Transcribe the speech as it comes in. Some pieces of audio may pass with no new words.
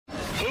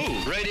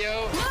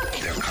Radio.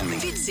 They're coming.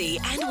 Fitzy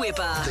and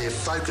Wippa. Their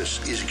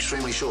focus is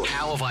extremely short.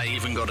 How have I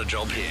even got a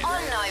job here?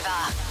 On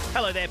Nova.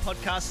 Hello there,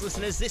 podcast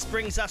listeners. This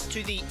brings us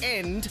to the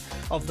end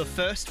of the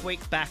first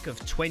week back of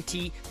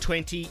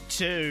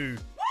 2022.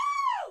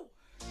 Woo!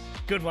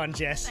 Good one,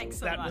 Jess. Thanks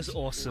so that much. was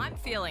awesome. I'm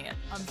feeling it.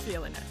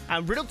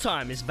 Riddle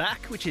time is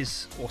back, which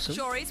is awesome.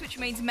 Stories, which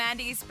means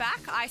Mandy is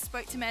back. I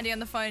spoke to Mandy on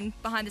the phone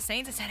behind the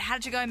scenes. I said, how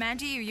did you go,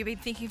 Mandy? You've been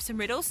thinking of some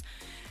riddles?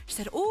 She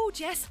said, oh,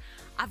 Jess,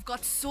 I've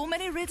got so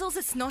many riddles,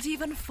 it's not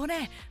even funny.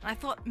 And I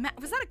thought,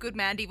 was that a good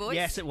Mandy voice?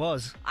 Yes, it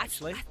was,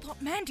 actually. I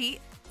thought, Mandy,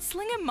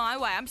 sling him my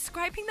way. I'm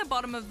scraping the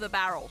bottom of the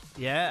barrel.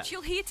 Yeah.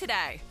 She'll hear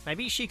today.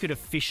 Maybe she could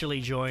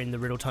officially join the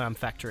Riddle Time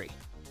Factory.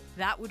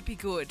 That would be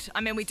good. I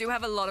mean, we do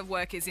have a lot of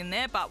workers in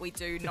there, but we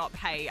do not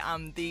pay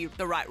the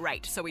right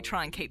rate, so we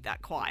try and keep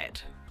that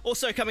quiet.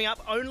 Also coming up,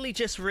 only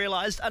just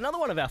realised another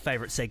one of our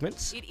favourite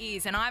segments. It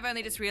is, and I've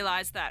only just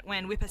realised that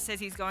when Wippa says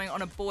he's going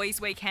on a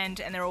boys'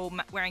 weekend and they're all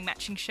wearing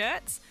matching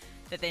shirts,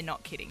 that they're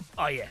not kidding.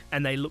 Oh, yeah,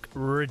 and they look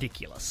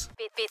ridiculous.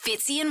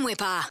 Fitzy and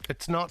Wippa.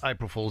 It's not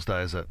April Fool's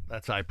Day, is it?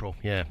 That's April.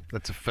 Yeah,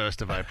 that's the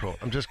 1st of April.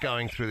 I'm just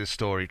going through this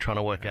story, trying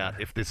to work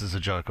out if this is a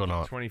joke or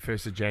not.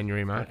 21st of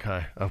January, mate.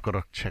 Okay, I've got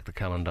to check the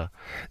calendar.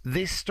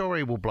 This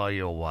story will blow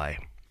you away.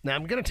 Now,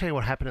 I'm going to tell you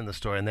what happened in the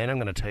story, and then I'm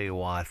going to tell you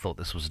why I thought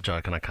this was a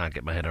joke and I can't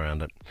get my head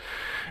around it.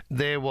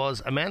 There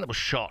was a man that was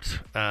shot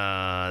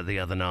the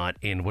other night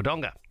in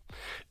Wodonga.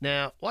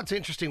 Now, what's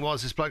interesting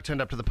was this bloke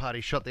turned up to the party,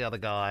 shot the other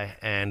guy,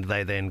 and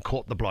they then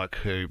caught the bloke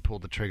who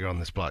pulled the trigger on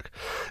this bloke.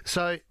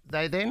 So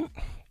the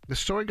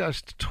story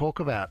goes to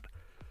talk about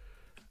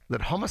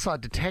that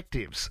homicide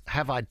detectives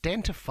have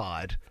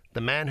identified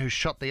the man who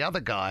shot the other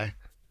guy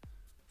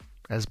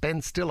as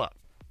Ben Stiller.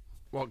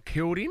 What,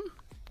 killed him?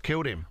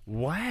 Killed him.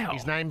 Wow.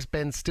 His name's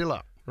Ben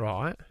Stiller.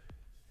 Right.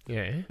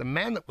 Yeah. The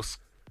man that was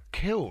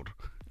killed,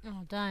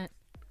 Oh, don't.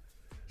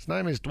 his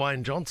name is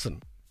Dwayne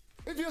Johnson.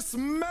 If you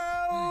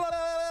smell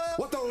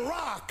what the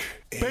rock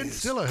Ben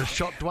Stiller has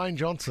shot Dwayne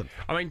Johnson.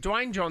 I mean,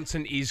 Dwayne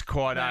Johnson is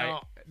quite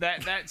Now-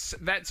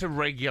 that's a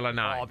regular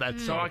name. Oh,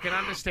 that's so not- I can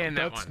understand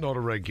that That's one. not a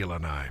regular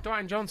name.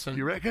 Dwayne Johnson.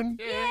 You reckon?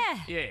 Yeah.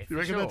 You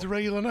reckon that's a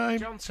regular name?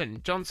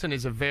 Johnson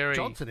is a very...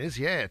 Johnson is,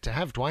 yeah, to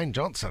have Dwayne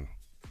Johnson.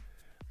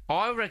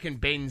 I reckon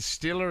Ben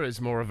Stiller is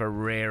more of a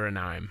rarer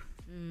name.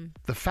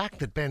 The fact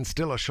that Ben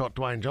Stiller shot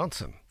Dwayne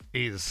Johnson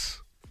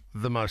is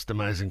the most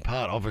amazing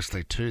part,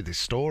 obviously, to this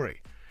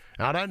story.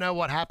 And I don't know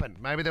what happened.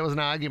 Maybe there was an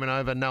argument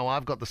over, no,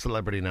 I've got the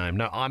celebrity name.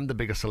 No, I'm the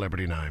bigger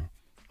celebrity name.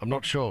 I'm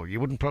not sure. You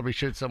wouldn't probably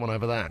shoot someone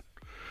over that.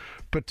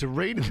 But to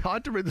read it, I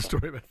had to read the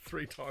story about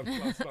 3 times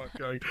last night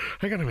going,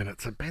 hang on a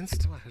minute, so Ben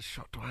Stiller has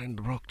shot Dwayne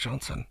 "The Rock"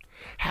 Johnson.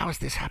 How has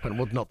this happened?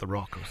 Well, not The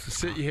Rock.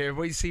 So, yeah,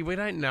 we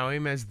don't know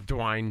him as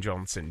Dwayne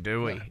Johnson,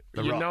 do we? No,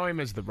 The you Rock. know him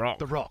as The Rock.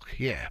 The Rock,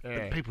 yeah. Yeah.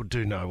 But people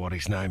do know what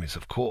his name is,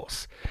 of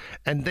course.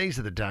 And these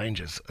are the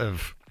dangers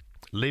of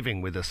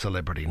living with a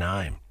celebrity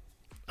name.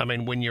 I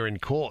mean, when you're in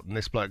court and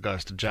this bloke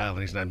goes to jail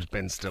and his name's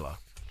Ben Stiller,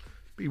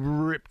 be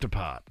ripped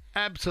apart.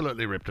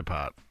 Absolutely ripped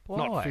apart.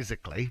 Why? Not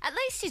physically. At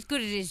least he's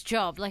good at his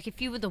job. Like, if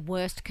you were the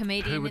worst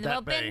comedian Who would in the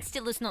world, that be? Ben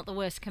Stiller's not the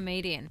worst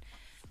comedian.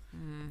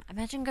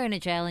 Imagine going to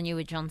jail and you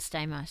were John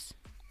Stamos.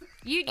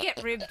 You'd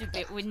get ribbed a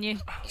bit, wouldn't you?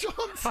 John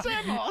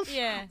Stamos?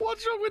 Yeah.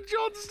 What's wrong with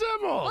John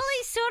Stamos? Well,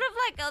 he's sort of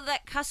like on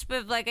that cusp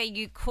of, like, are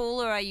you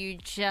cool or are you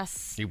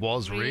just... He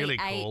was really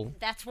a- cool.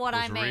 That's what He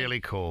I was mean.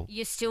 really cool.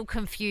 You're still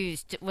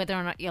confused whether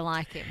or not you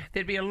like him.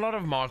 There'd be a lot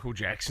of Michael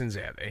Jacksons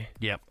out there.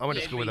 Yep. I went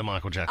to school with a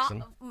Michael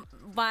Jackson.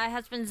 My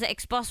husband's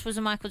ex-boss was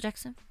a Michael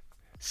Jackson.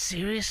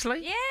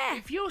 Seriously? Yeah.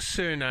 If your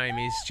surname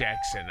is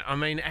Jackson, I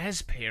mean,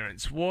 as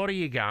parents, what are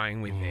you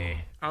going with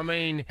there? I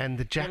mean, And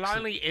the there'll Jackson-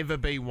 only ever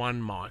be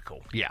one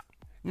Michael. Yeah.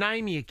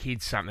 Name your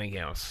kid something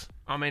else.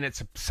 I mean,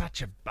 it's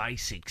such a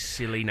basic,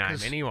 silly name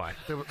 'Cause anyway.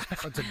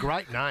 It's a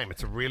great name.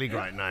 It's a really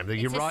great name.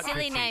 You're It's a right,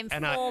 silly Fitzy. name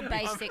And for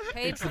basic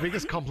people. It's the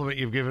biggest compliment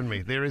you've given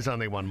me. There is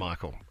only one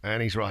Michael,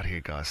 and he's right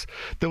here, guys.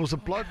 There was a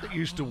bloke that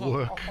used to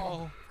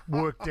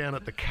work down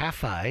at the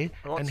cafe,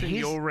 What's and in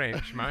your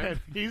ranch, mate? and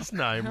his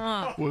name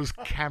was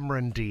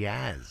Cameron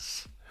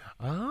Diaz.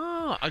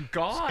 Ah, a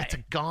guy. It's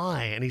a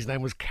guy, and his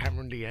name was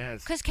Cameron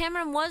Diaz. Because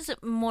Cameron was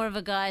more of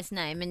a guy's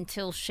name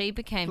until she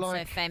became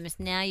Like- so famous.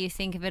 Now you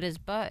think of it as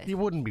both. You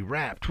wouldn't be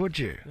rapped, would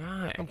you?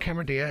 No. I'm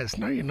Cameron Diaz.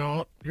 No, you're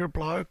not. You're a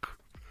bloke.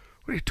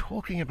 What are you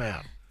talking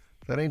about?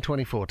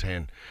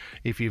 13,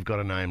 if you've got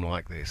a name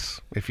like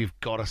this, if you've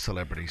got a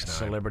celebrity's name.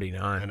 Celebrity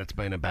name. And it's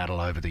been a battle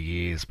over the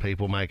years,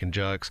 people making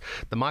jokes.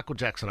 The Michael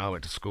Jackson I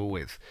went to school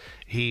with,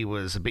 he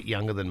was a bit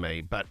younger than me,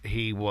 but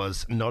he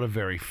was not a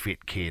very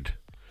fit kid.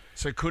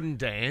 So couldn't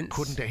dance.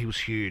 He was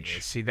huge. Yeah,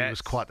 see, he was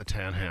that's- quite the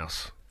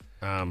townhouse.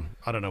 I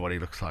don't know what he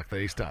looks like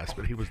these days,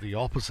 but he was the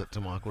opposite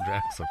to Michael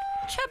Jackson.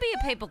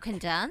 Chubbier people can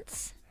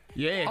dance.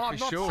 Yeah, I'm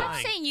for not sure.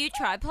 I've seen you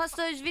try, plus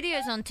those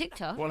videos on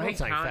TikTok. Well, I'm he not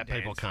saying can't fat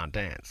people dance. can't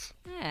dance.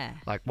 Yeah.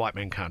 Like white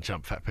men can't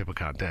jump, fat people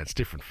can't dance.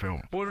 Different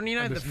film. Well, you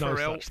know And the there's no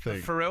Pharrell, such the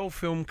thing. Pharrell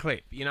film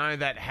clip, you know,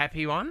 that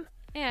happy one?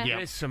 Yeah. Yeah.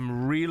 There's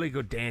some really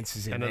good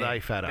dancers in And are there they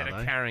fat, that are are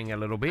they? carrying a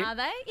little bit. Are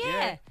they?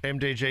 Yeah.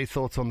 MDG,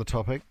 thoughts on the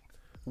topic?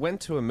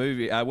 went to a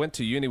movie. Went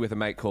to uni with a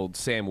mate called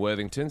Sam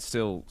Worthington.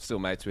 Still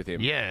mates with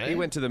him. Yeah. He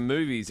went to the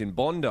movies in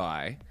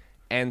Bondi,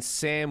 and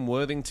Sam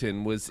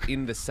Worthington was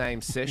in the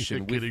same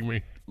session with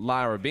me.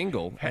 Lara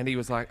Bingle, and he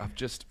was like,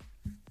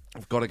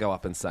 I've got to go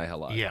up and say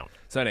hello. Yeah.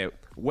 So anyway,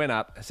 went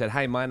up, said,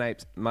 hey, my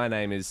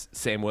name is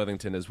Sam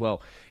Worthington as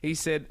well. He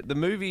said the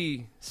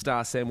movie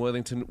star Sam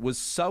Worthington was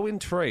so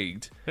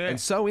intrigued and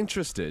so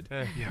interested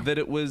that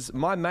it was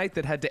my mate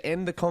that had to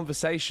end the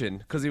conversation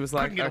because he was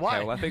like, Couldn't okay, get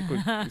away. well, I think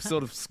we've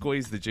sort of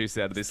squeezed the juice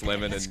out of this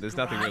lemon and there's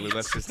nothing really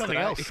left to nothing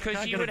say. else.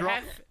 Because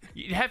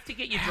you'd have to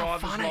get your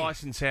driver's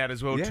license out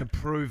as well to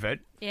prove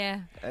it.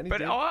 Yeah. And he But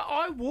did.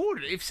 I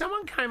would. If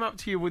someone came up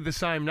to you with the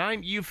same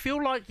name, you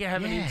feel like you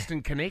have an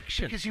instant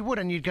connection. Because you would,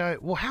 and you'd go,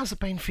 well, how's it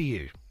been for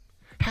you?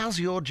 How's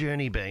your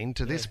journey been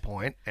to this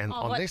point and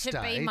on what, this to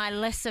day? be my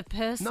lesser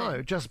person?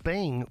 No, just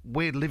being,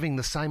 we're living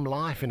the same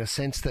life in a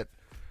sense that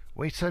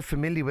we're so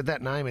familiar with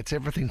that name, it's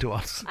everything to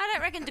us. I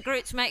don't reckon the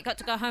Groot's mate got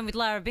to go home with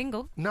Lara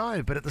Bingle.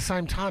 No, but at the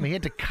same time, he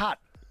had to cut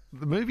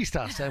the movie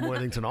star Sam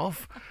Worthington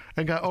off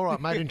and go, all right,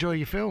 mate, enjoy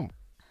your film.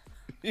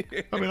 I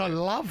mean, I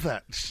love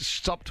that.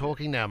 Stop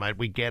talking now, mate.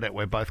 We get it.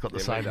 We've both got the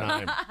same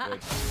name.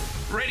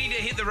 Ready to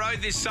hit the road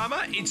this summer?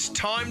 It's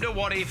time to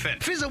what if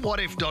it. Visit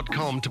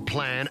whatif.com to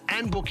plan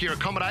and book your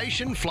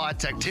accommodation,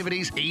 flights,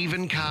 activities,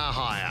 even car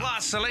hire.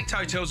 Plus, select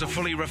hotels are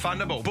fully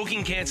refundable.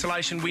 Booking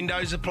cancellation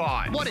windows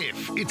apply. What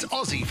if it's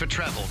Aussie for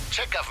travel?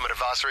 Check government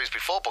advisories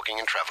before booking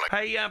and travelling.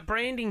 Hey,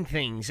 branding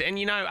things, and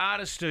you know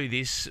artists do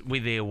this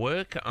with their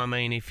work. I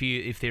mean,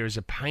 if there is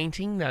a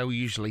painting, they'll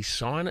usually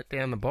sign it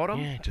down the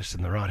bottom. Yeah, just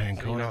in the right-hand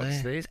You corner know,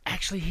 it's there. theirs.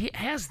 Actually,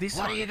 how's this?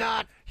 What one? do you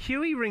got?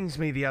 Huey rings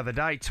me the other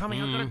day. Tommy,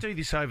 I'm going to do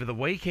this over the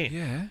weekend.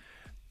 Yeah.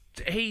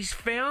 He's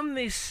found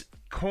this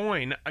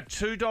coin, a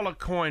 $2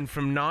 coin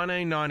from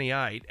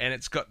 1998, and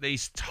it's got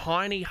these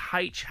tiny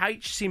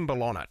HH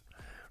symbol on it,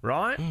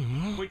 right?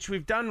 Which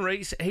we've done.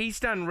 He's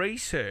done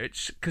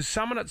research because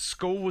someone at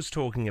school was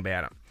talking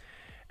about it.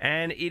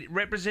 And it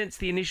represents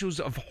the initials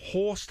of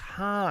Horst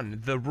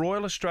Hahn, the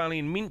Royal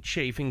Australian Mint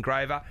Chief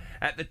engraver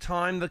at the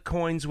time the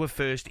coins were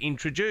first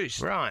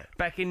introduced. Right.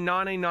 Back in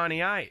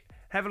 1998.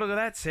 Have a look at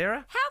that,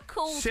 Sarah. How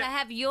cool to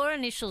have your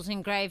initials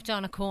engraved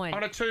on a coin.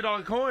 On a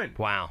 $2 coin.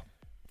 Wow.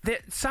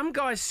 Some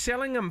guy's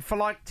selling them for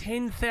like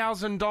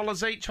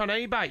 $10,000 each on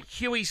eBay.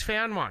 Huey's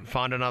found one.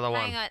 Find another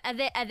one. Hang on,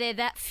 are there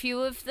that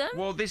few of them?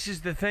 Well, this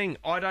is the thing.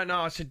 I don't know.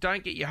 I said,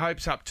 don't get your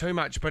hopes up too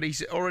much, but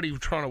he's already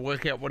trying to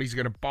work out what he's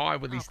going to buy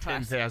with his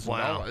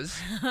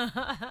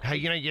 $10,000. Hey,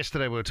 you know,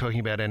 yesterday we were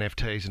talking about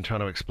NFTs and trying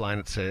to explain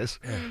it, says.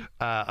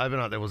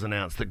 Overnight there was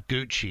announced that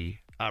Gucci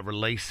are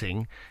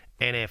releasing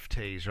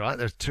NFTs, right?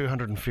 There's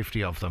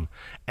 250 of them.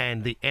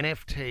 And the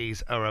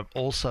NFTs are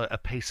also a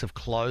piece of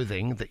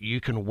clothing that you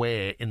can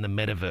wear in the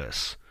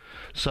metaverse.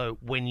 So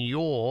when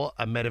you're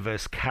a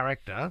metaverse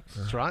character,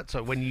 that's right?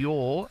 So when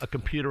you're a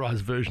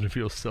computerized version of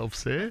yourself,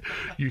 Sarah,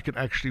 you can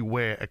actually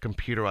wear a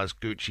computerized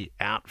Gucci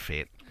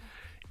outfit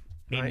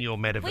in your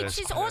metaverse. Which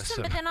is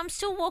awesome, but then I'm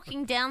still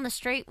walking down the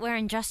street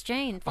wearing just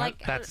jeans.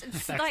 Like That's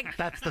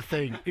the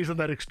thing. Isn't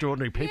that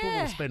extraordinary? People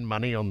will spend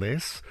money on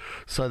this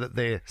so that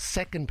their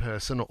second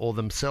person or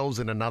themselves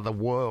in another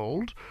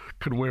world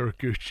can wear a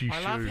Gucci shoe.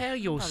 I love how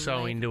you're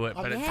so into it,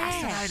 but I'm it's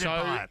fascinated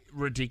by so it.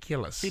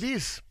 ridiculous. It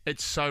is.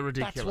 It's so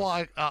ridiculous. That's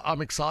why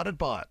I'm excited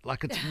by it.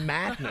 Like, it's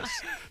madness.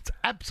 It's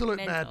absolute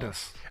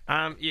madness.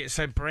 Yeah,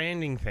 so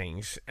branding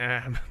things.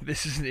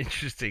 This is an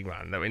interesting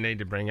one that we need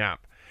to bring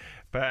up.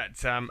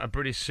 But a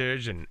British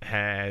surgeon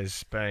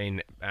has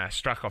been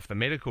struck off the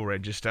medical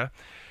register.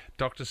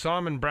 Dr.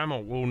 Simon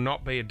Bramall will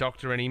not be a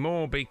doctor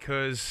anymore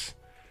because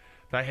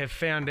they have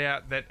found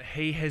out that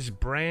he has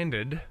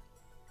branded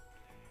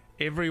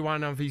every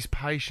one of his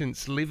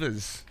patients'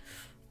 livers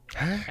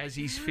as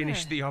he's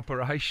finished the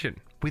operation.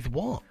 With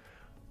what?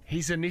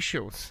 His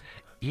initials.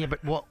 Yeah,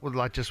 but what?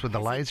 Like just with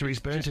the laser, he's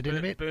burnt it in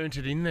a bit? Burnt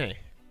it in there.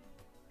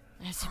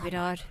 That's a bit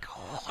odd.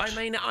 I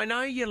mean, I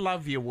know you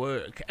love your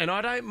work, and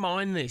I don't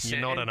mind this. You're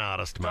not an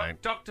artist,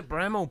 mate. Dr.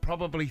 Bramall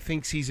probably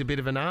thinks he's a bit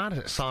of an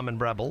artist. Simon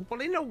Bramall. Well,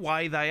 in a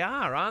way, they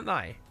are, aren't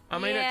they? I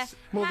mean, it's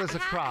well, there's a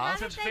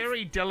craft. It's a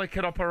very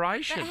delicate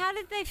operation. But how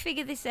did they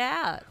figure this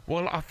out?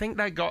 Well, I think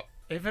they got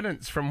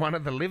evidence from one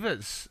of the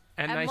livers,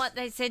 And what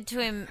they said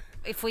to him,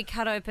 if we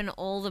cut open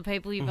all the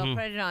people you've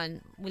operated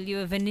on, will you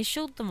have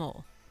initialed them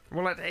all?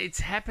 Well,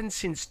 it's happened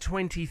since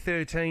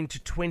 2013 to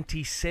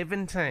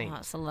 2017. Oh,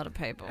 that's a lot of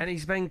people. And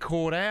he's been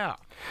caught out.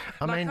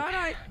 I mean,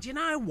 do you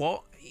know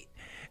what?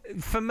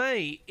 For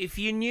me, if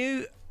you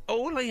knew,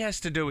 all he has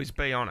to do is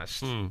be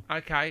honest.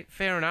 Okay,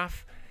 fair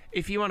enough.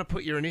 If you want to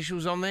put your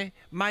initials on there,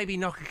 maybe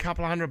knock a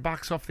couple of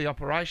 $100 off the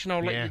operation.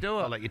 I'll let you do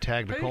it. I'll let you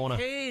tag the corner.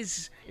 Who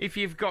cares if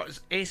you've got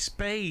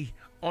SB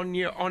on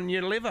your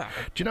liver?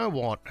 Do you know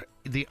what?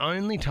 The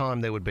only time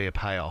there would be a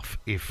payoff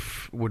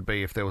would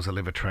be if there was a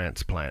liver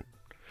transplant.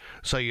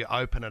 So you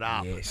open it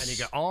up Yes. and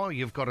you go, oh,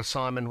 you've got a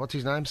Simon. What's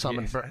his name?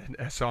 Simon.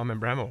 Yes, Simon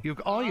Bramall. You've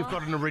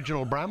got an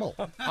original Bramall.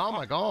 Oh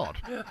my God!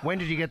 When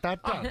did you get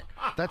that done?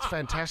 That's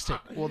fantastic.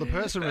 Well, the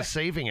person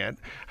receiving it,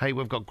 hey,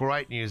 we've got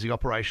great news. The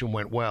operation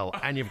went well,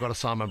 and you've got a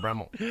Simon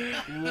Bramall.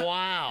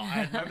 Wow! I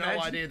had no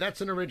idea.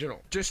 That's an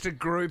original. Just a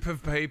group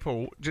of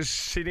people just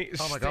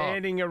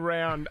standing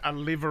around a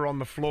liver on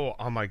the floor.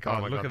 Oh my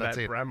God! Look at that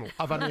Bramall.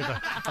 I've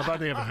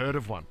only ever heard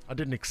of one. I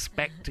didn't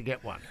expect to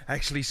get one.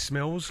 Actually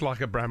smells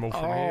like a Bramall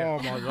from here. Oh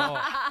my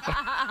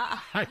God!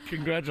 Hey,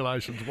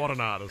 congratulations! What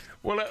an artist.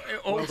 Well,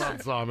 Well done,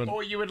 Simon.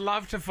 Or you would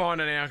love to find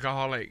an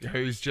alcoholic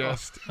who's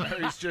just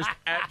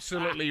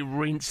absolutely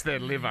rinsed their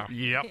liver.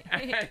 Yep.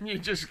 And you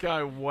just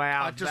go,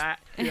 wow, I just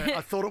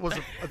thought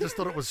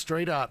it was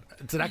street art.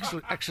 It's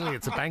actually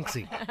it's a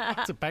Banksy.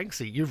 It's a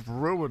Banksy. You've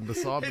ruined the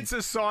Simon. It's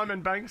a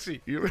Simon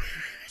Banksy.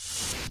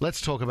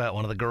 Let's talk about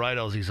one of the great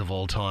Aussies of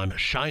all time,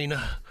 Shane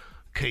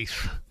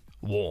Keith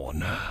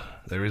Warne.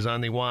 There is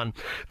only one.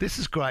 This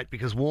is great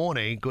because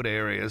Warney, good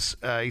areas,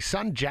 his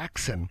son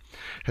Jackson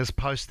has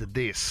posted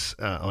this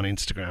on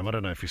Instagram. I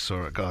don't know if you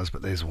saw it, guys,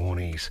 but there's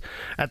Warnies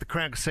at the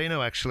Crown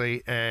Casino,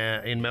 actually,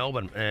 in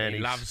Melbourne. And He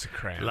loves the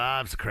Crown.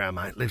 Loves the Crown,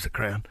 mate. Lives the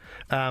Crown.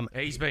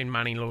 He's been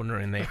money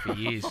laundering there for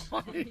years.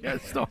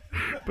 Yes,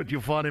 but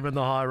you'll find him in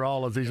the high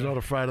rollers. He's not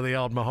afraid of the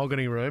old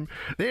mahogany room.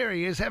 There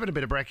he is, having a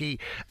bit of brekkie,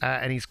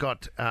 and he's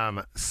got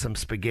some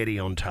spaghetti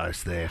on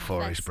toast there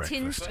for his breakfast.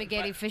 Tin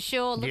spaghetti for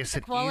sure. Look Yes,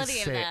 at the quality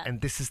it is, of that.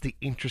 and this is the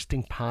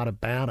interesting part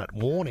about it.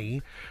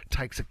 Warney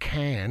takes a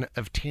can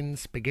of tin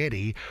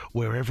spaghetti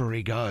wherever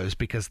he goes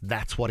because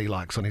that's what he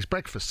likes on his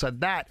breakfast. So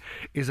that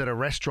is at a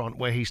restaurant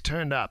where he's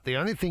turned up. The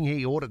only thing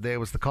he ordered there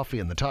was the coffee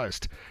and the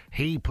toast.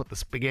 He put the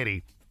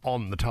spaghetti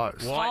on the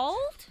toast.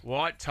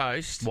 White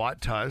toast.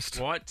 White toast.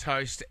 White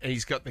toast.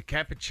 He's got the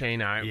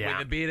cappuccino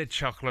with a bit of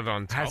chocolate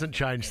on top. Hasn't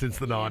changed since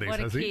the 90s, What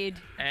a has he? kid.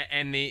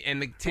 And the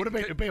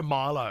It'd be a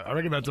Milo. I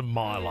reckon that's a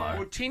Milo.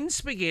 Well, tin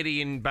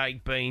spaghetti and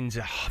baked beans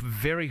are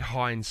very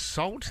high in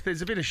salt.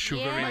 There's a bit of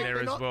sugar in there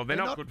as well. They're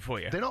not good for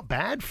you. They're not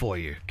bad for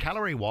you,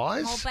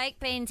 calorie-wise. Well,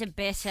 baked beans are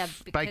better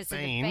because of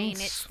the bean.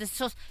 It's the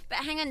sauce. But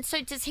hang on,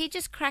 so does he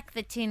just crack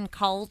the tin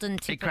cold and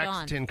tip He it on?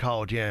 cracks the tin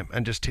cold, yeah,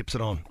 and just tips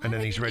it on, and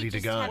then he's ready to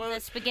go. Have the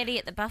spaghetti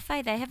at the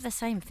buffet. They have the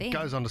same thing.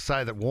 Goes on to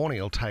say that Warney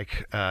will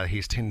take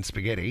his tin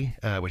spaghetti,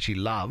 which he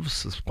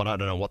loves, but I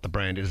don't know what the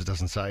brand is, it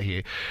doesn't say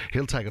here.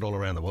 He'll take it all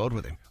around the world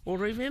with him. Well,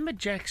 remember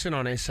Jackson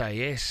on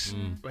SAS?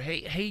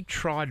 He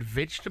tried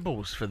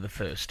vegetables for the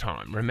first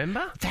time,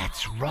 remember?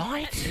 That's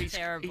right.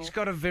 Terrible. He's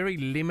got a very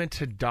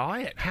limited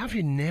diet. How have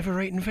you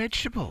never eaten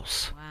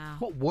vegetables? Wow.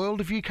 What world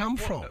have you come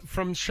from?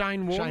 From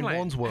Shane Warne. Shane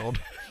Warne's world.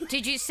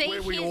 Did you see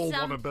Where we his, all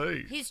wanna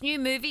be. his new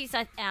movie's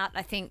out,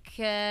 I think,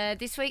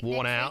 this week?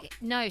 Worn next Out? week?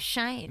 No,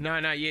 Shane. No,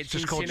 yeah, it's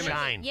Just in called cinemas.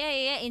 Shane.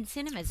 Yeah, in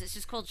cinemas. It's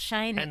just called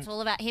Shane. And- It's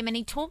all about him. And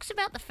he talks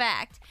about the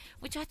fact,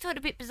 which I thought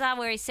a bit bizarre,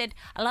 where he said,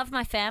 I love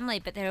my family,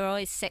 but they're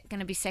always going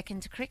to be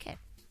second to cricket.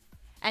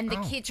 And the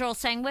kids are all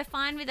saying, we're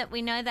fine with it.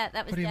 We know that.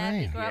 That was What do you Dad. We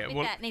mean? grew up Yeah, with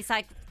well- that. And he's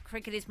like,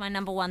 cricket is my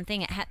number one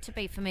thing. It had to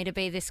be for me to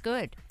be this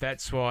good.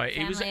 That's why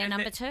it was. Family are and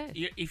number two.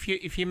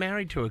 If you're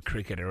married to a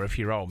cricketer, if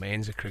your old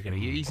man's a cricketer,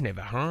 he's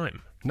never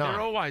home. No,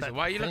 They're always that's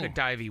away. the You look thing. at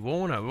Davey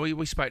Warner.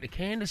 We spoke to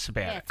Candice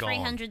about Yeah, it.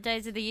 300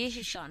 days of the year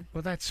he's gone.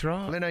 Well, that's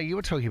right. Leno, you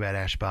were talking about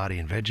Ash Barty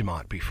and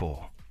Vegemite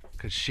before,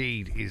 because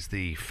she is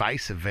the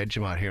face of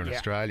Vegemite here in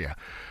Australia,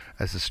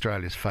 as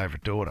Australia's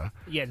favourite daughter.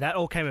 Yeah, that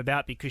all came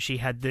about because she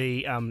had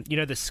the,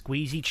 the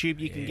squeezy tube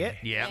you can get.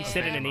 Yeah. She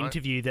said in an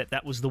interview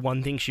that was the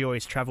one thing she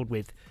always travelled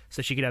with,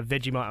 so she could have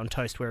Vegemite on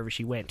toast wherever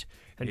she went.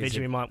 And Is it-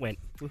 Vegemite went,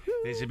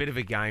 There's a bit of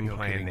a game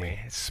plan kidding me.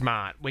 there.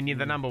 Smart. When you're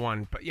the number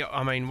one, but yeah,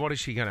 I mean, what is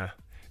she gonna?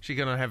 She's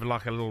gonna have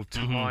like a little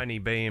tiny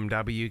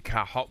BMW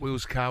car, Hot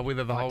Wheels car with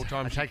her the whole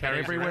time. I she take that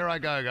carries everywhere I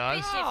go,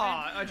 guys.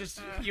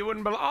 You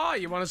wouldn't believe. Oh,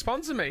 you want to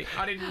sponsor me?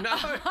 I didn't know.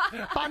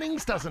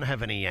 Bunnings doesn't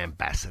have any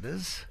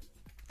ambassadors,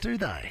 do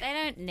they? They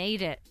don't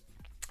need it.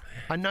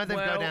 I know they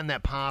go Well, down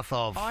that path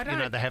of, I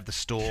don't- they have the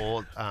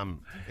store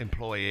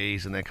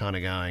employees and they're kind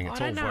of going, it's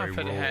I all don't know very if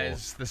it raw.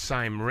 has the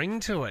same ring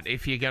to it.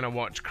 If you're going to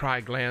watch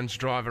Craig Lowndes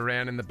drive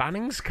around in the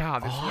Bunnings car,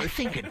 this Oh, I week.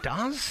 think it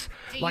does.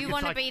 Do Like, you it's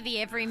want to like be the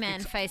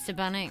everyman face of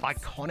Bunnings?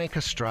 iconic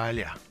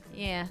Australia.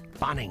 Yeah.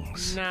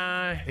 Bunnings.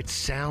 No. It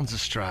sounds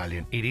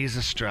Australian. It is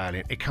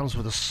Australian. It comes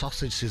with a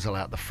sausage sizzle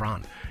out the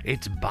front.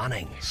 It's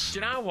Bunnings. Do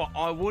you know what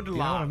I would know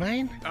love? what I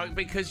mean?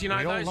 Because, you know,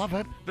 We all those, love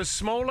it. the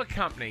smaller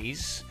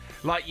companies,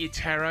 like your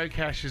Tarot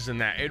Cashes and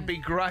that, it'd be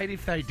great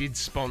if they did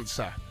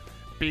sponsor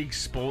big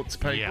sports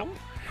people. Yeah.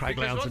 Craig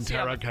Because Lowndes and what's the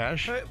Tarot other-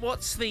 Cash.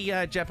 What's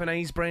the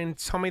Japanese brand,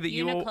 Tommy, that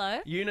you all...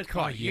 Uniqlo?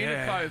 Uniqlo. Oh,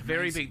 yeah. Uniqlo,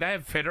 very big. They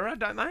have Federer,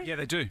 don't they? Yeah,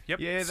 they do. Yep.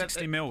 Yeah,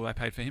 60 mil they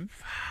paid for him.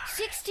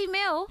 60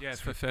 mil? Yeah,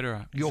 it's for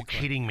Federer. You're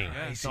kidding me.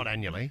 It's not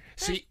annually.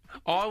 See,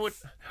 I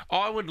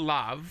would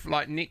love,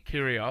 like Nick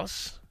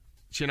Kyrgios,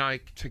 you know,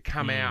 to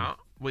come out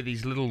with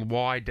his little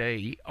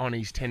YD on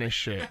his tennis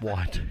shirt.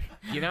 YD.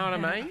 You know what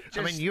I mean?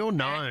 I mean, you're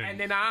known. And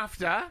then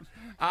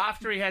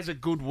after he has a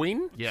good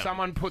win,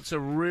 someone puts a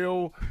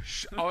real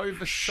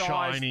oversized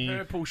Shiny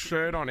purple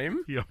shirt on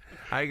him. Yep.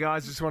 Hey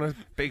guys, just want a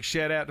big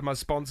shout out to my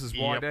sponsors,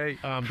 YD.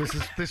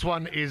 This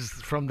one is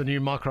from the new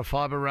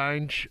microfiber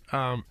range.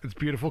 It's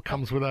beautiful.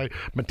 Comes with a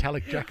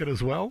metallic jacket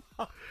as well,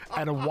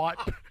 and a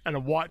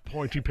white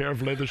pointy pair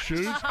of leather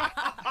shoes.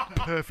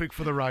 Perfect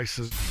for the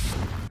races.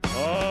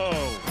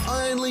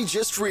 I only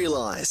just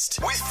realised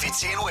with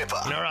Fitzy and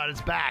Wippa. All right,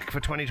 it's back for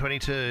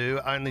 2022.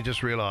 Only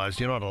just realised.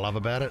 You know what I love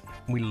about it?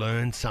 We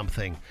learned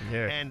something.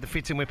 Yeah. And the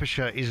Fitzy and Wippa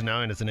show is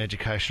known as an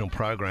educational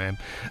program.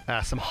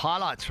 Some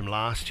highlights from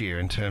last year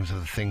in terms of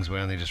the things we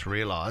only just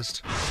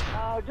realised.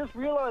 I just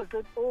realised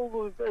that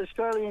all the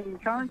Australian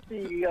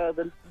currency,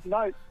 the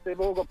notes, they've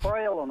all got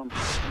braille on them.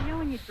 You know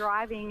when you're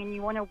driving and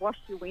you want to wash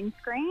your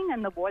windscreen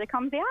and the water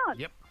comes out?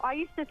 Yep. I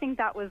used to think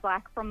that was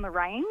like from the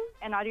rain,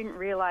 and I didn't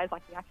realise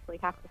like you actually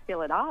have to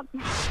fill it up.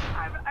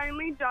 I've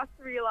only just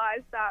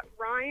realised that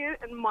Ryan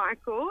and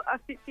Michael are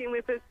Fitzy and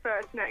Wippa's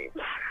first names.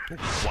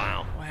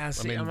 Wow.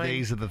 See, I mean,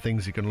 these are the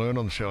things you can learn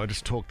on the show. I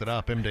just talked it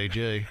up,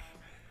 MDG.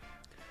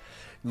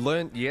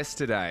 Learned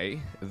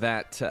yesterday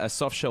that a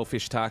soft shell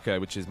fish taco,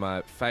 which is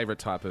my favourite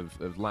type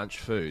of lunch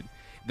food,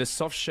 the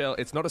soft shell,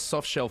 it's not a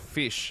soft shell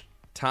fish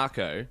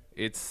taco,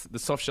 it's the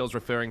soft shell's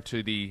referring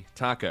to the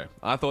taco.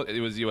 I thought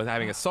it was you were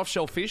having a soft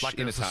shell fish Like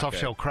in a there's a taco. soft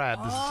shell crab,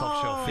 there's a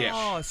soft shell fish.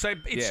 Oh, so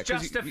it's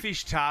just a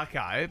fish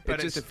taco, but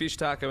it's just a fish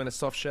taco in a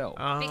soft shell.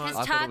 Because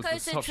I thought it was the tacos are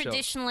soft shell.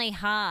 traditionally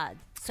hard.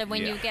 So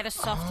when you get a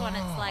soft one,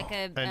 it's like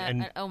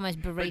a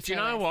almost burrito. But do you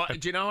know what?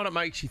 Do you know what it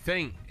makes you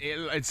think?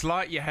 It's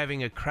like you're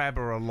having a crab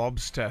or a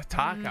lobster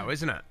taco,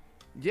 isn't it?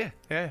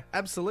 Yeah,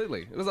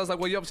 absolutely. Because I was like,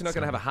 well, you're obviously not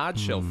going to have a hard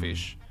shell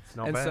fish. It's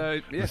not and bad. so,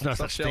 There's no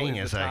soft such shell thing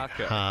is as the a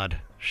taco. hard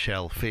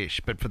shell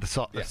fish. But for the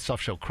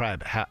soft shell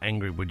crab, how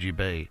angry would you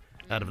be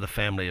out of the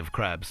family of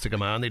crabs to go,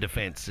 my only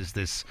defence is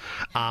this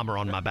armour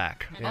on my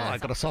back? Oh, I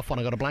got a soft one,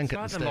 I got a blanket It's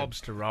like instead. the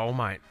lobster roll,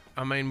 mate.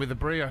 I mean, with a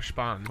brioche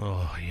bun.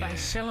 Oh, yeah. They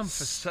sell them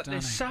for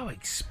they're so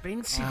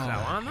expensive,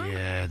 though, aren't they?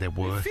 Yeah, they're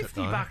worth it,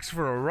 though. $50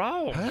 for a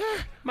roll.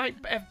 Mate,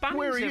 have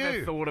Where are Bunnings ever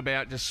you? thought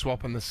about just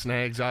swapping the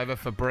snags over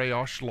for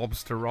brioche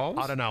lobster rolls?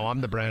 I don't know.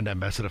 I'm the brand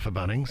ambassador for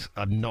Bunnings.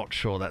 I'm not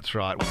sure that's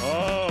right.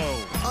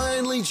 I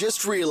only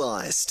just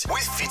realised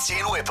with Fitzy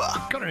and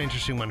Wippa. Got an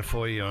interesting one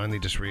for you. I only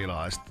just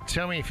realised.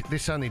 Tell me if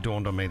this only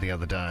dawned on me the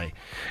other day,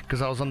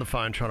 because I was on the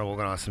phone trying to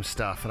organise some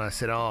stuff, and I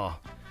said,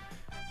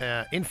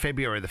 in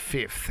February the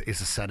 5th is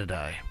a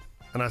Saturday.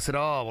 And I said,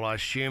 well, I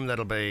assume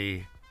that'll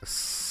be...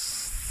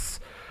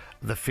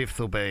 the 5th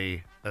will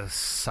be a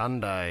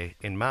Sunday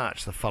in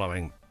March, the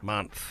following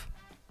month.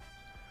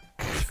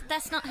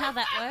 That's not how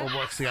that works. Or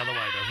works the other way,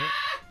 does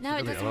it? No,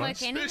 it doesn't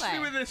work anyway. Especially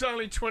when there's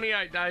only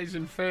 28 days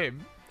in Feb.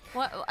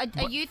 What,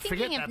 are you Forget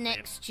thinking that of then.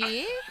 next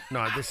year?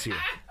 No, this year.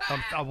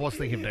 I was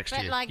thinking of next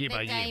But year. like year the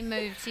by day year.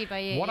 moves year by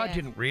year. What I yeah.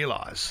 didn't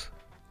realise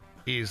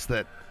is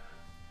that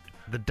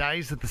the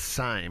days are the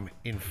same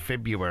in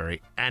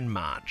February and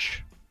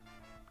March.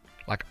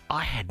 Like,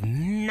 I had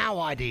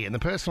no idea. And the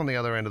person on the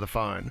other end of the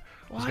phone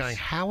was going,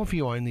 how have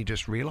you only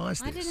just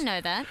realised this? I didn't know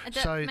that. That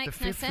So makes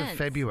the 5th no sense. of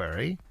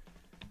February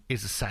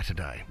is a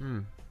Saturday.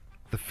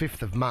 The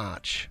 5th of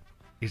March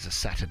is a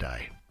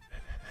Saturday.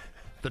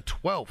 The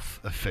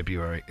 12th of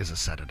February is a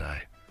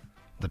Saturday.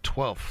 The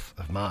 12th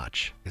of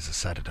March is a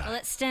Saturday. Well,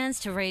 it stands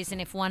to reason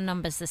if one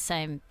number's the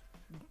same,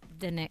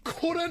 the next.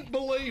 Couldn't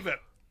believe it.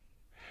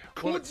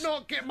 Could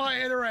not get my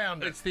head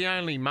around it. It's the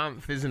only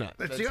month, isn't it?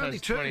 It's that the only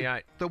has two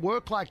 28. that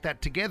work like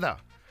that together.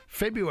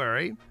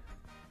 February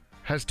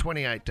has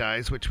 28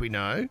 days, which we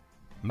know.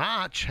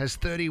 March has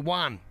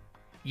 31.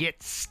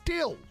 Yet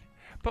still.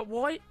 But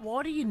why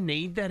do you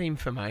need that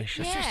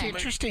information? It's just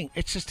interesting.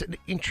 It's just an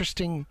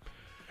interesting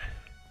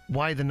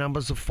way the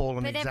numbers have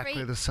fallen But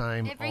exactly the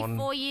same Every on...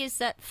 4 years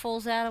that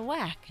falls out of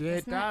whack. Yeah,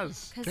 it doesn't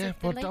does. 'Cause Yeah, of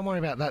the well, leap- don't worry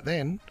about that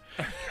then.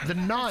 The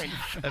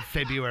 9th of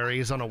February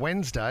is on a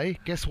Wednesday.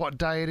 Guess what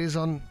day it is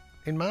in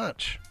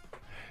March?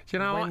 Do you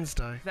know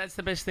Wednesday. what? That's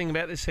the best thing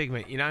about this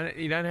segment. You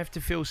don't have to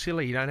feel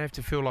silly. You don't have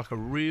to feel like a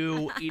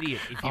real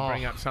idiot if you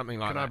bring up something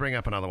like that. Can I bring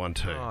up another one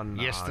too? Oh,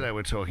 no. Yesterday we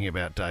were talking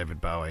about David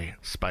Bowie,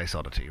 Space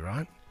Oddity,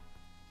 right?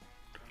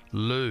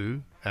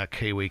 Lou, our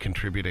Kiwi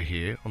contributor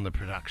here on the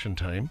production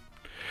team,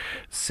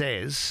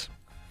 says,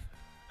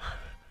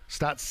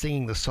 start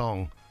singing the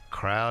song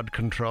Crowd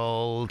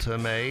Control to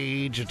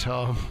Major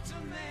Tom.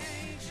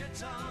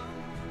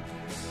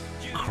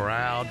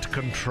 Crowd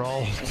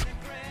Control.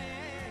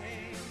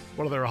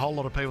 What, are there a whole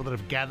lot of people that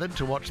have gathered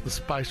to watch the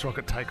space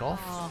rocket take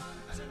off?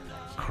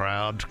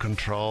 Crowd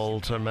control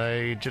to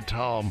Major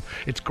Tom.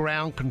 It's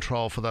ground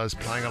control for those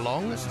playing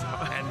along.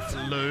 And for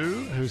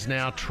Lou, who's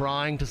now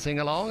trying to sing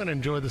along and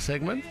enjoy the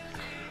segment.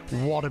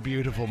 What a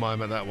beautiful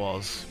moment that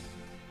was.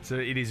 So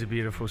it is a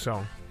beautiful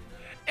song.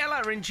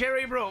 Ella in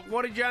Cherrybrook,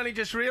 what did you only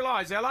just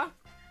realise, Ella?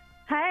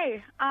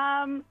 Hey,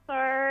 so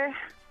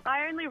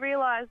I only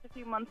realised a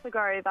few months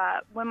ago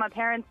that when my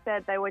parents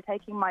said they were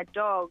taking my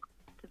dog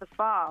to the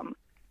farm,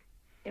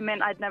 it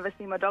meant I'd never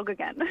see my dog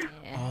again.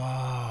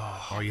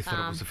 Oh, you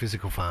thought it was a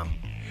physical farm.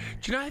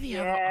 Do you know the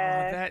other?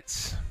 Oh,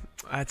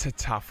 that's a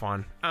tough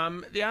one.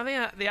 The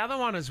other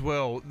one as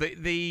well.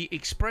 The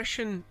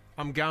expression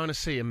 "I'm going to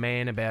see a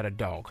man about a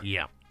dog."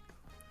 Yeah.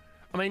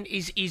 I mean,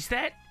 is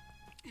that?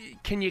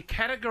 Can you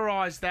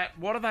categorise that?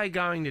 What are they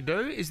going to do?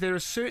 Is there a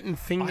certain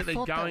thing that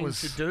they're going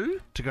to do?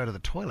 To go to the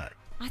toilet.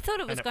 I thought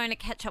it was going to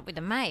catch up with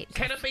a mate.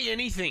 Can it be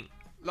anything?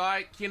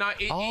 Like, you know,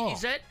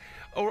 is that...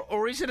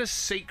 Or is it a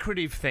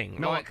secretive thing?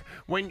 No, like,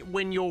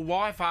 when your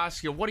wife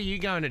asks you, what are you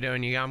going to do?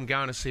 And you go, I'm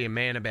going to see a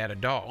man about a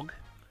dog.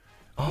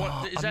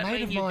 Does that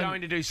mean you're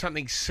going to do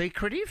something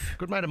secretive? A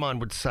good mate of mine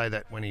would say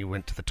that when he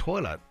went to the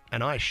toilet,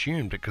 and I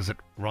assumed it because it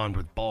rhymed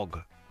with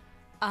bog.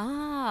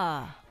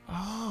 Ah.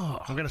 Oh.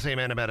 I'm going to see a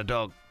man about a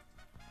dog.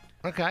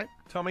 Okay.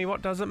 Tommy,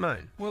 what does it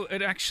mean? Well,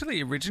 it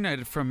actually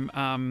originated from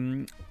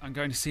I'm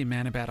going to see a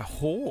man about a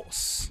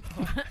horse.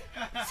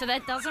 So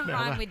that doesn't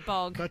rhyme with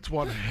bog. That's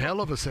one hell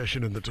of a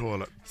session in the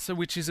toilet. So,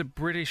 which is a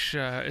British,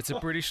 it's a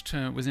British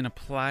term. It was in a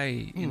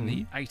play in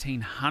the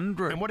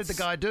 1800s. And what did the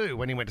guy do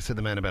when he went to see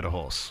the man about a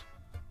horse?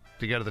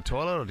 Did he go to the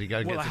toilet or did he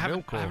go get some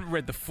milk? I haven't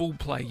read the full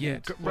play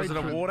yet. Was it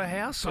a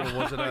Waterhouse or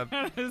was it a...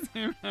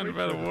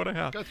 about a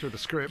Waterhouse. Go through the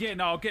script. Yeah,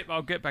 no, I'll get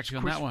back to you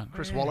on that one.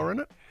 Chris Waller in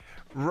it?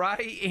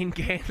 Ray in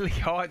Ganley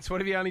Heights.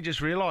 What have you only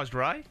just realised,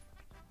 Ray?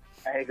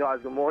 Hey guys,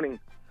 good morning.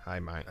 Hey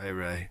mate. Hey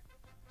Ray.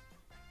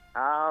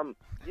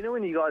 You know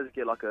when you guys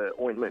get like a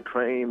ointment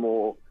cream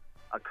or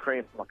a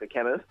cream from like a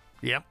chemist?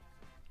 Yep.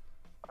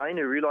 I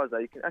only realised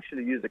that you can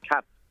actually use a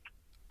cap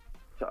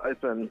to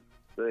open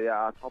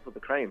the top of the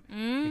cream.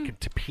 You can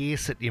to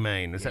pierce it, you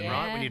mean? Is that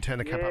right? When you turn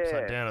the cap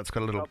upside down, it's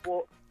got a little... I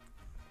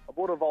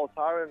bought a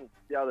Voltaren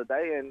the other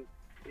day and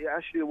it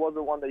actually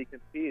wasn't one that you can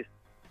pierce.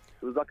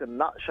 It was like a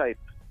nut shape.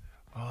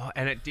 Oh,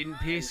 and it didn't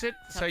pierce it?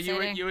 So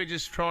you were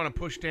just trying to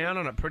push down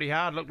on it pretty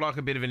hard. Looked like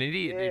a bit of an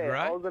idiot, did Ray?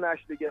 I was going to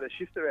actually get a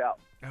shifter out.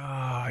 Oh,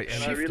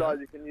 and I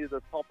realised you can use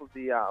the top of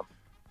the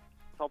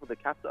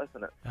cap to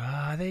open it.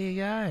 Ah, there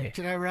you go.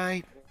 Do you know,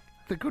 Ray,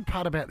 the good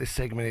part about this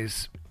segment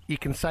is you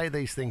can say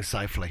these things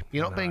safely.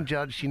 You're not being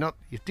judged. You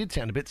did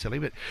sound a bit silly,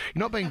 but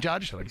you're not being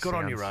judged. Good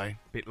on you, Ray.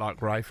 A bit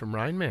like Ray from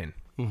Rain Man.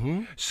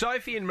 Mm-hmm.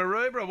 Sophie in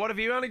Maroubra, what have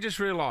you only just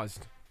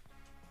realised?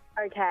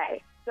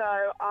 Okay, so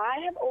I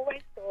have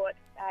always thought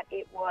that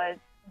it was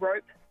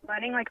rope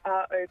learning, like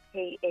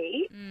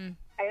R-O-P-E.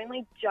 I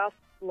only just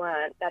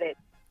learned that it's,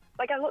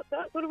 like I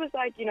thought it was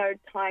like, you know,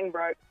 tying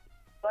ropes,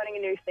 learning a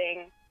new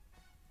thing,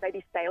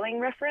 maybe sailing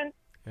reference,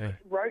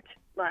 rote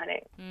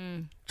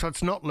learning. So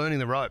it's not learning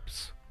the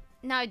ropes.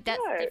 No,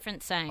 that's a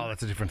different saying. Oh,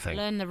 that's a different thing.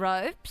 Learn the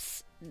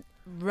ropes,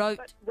 rote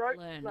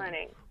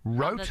learning.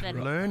 Rote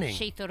learning.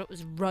 She thought it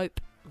was rope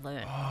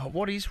learn. Oh,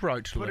 what is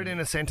rote learning? Put it in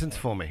a sentence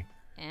for me.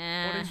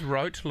 What is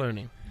rote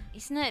learning?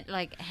 Isn't it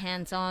like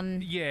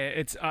hands-on? Yeah,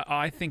 it's.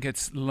 I think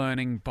it's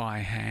learning by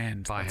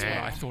hand. That's what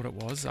I thought it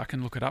was. I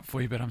can look it up for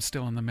you, but I'm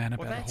still on the man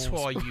about a horse. That's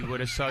why you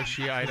would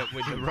associate it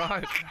with the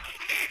rope.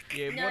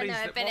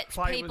 Yeah, But it's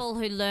people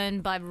who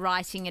learn by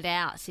writing it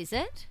out, is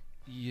it?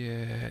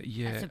 Yeah.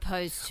 As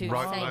opposed to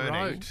rote saying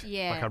learning.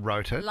 Yeah. Like I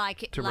wrote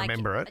it to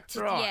remember it.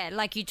 Yeah,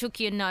 like you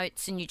took your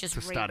notes and you just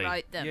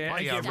rewrote them. Yeah,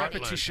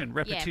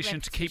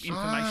 repetition to keep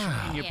information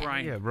in your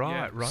brain. Yeah,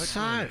 right.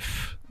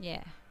 Safe.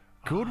 Yeah.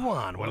 Good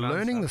one. We're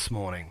learning this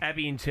morning.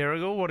 Abby in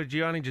Terrigal, what did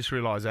you only just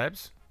realise,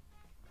 Abs?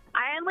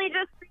 I only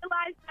just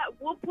realised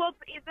that Whoop Whoop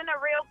isn't a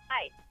real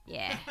place.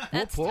 Yeah,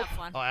 that's a tough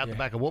one. Oh, out the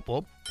back of Whoop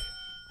Whoop.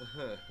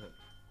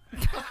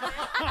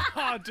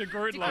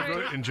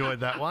 Groot enjoyed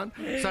that one.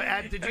 So,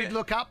 Ab, did you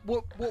look up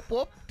Whoop Whoop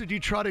Whoop? Did you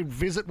try to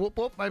visit Whoop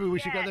Whoop? Maybe we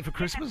should go there for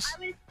Christmas?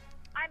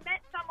 I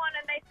met someone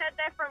and they said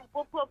they're from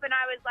Whoop Whoop and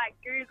I was like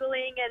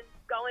Googling and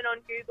going on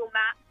Google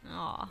Maps,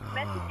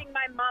 messaging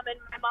my mum and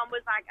my mum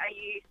was like, are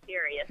you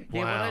serious?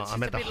 Wow, I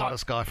met the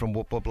hottest guy from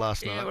Whoop Whoop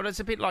last night. Yeah, well, it's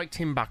a bit like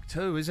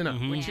Timbuktu, isn't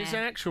it? Which is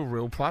an actual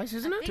real place,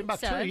 isn't it?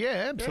 Timbuktu,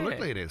 yeah,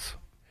 absolutely it is.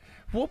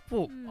 Whoop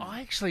Whoop.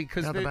 I actually,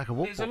 because Out the back of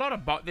Whoop there's a lot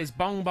of there's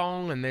Bong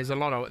Bong and there's a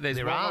lot of There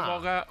Wagga are.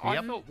 Wagga.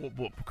 I thought Whoop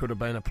Whoop could have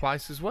been a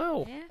place as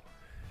well. Yeah.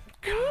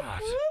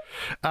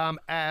 God.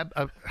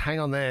 Ab, hang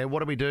on there. What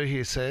do we do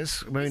here,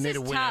 says? We This need is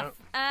a winner. tough.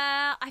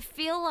 I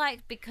feel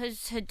like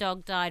because her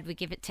dog died, we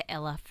give it to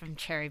Ella from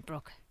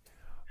Cherrybrook.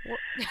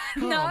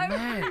 No. Oh,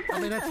 man. I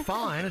mean, that's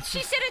fine. It's She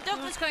just, said her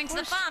dog was going to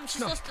the farm. She's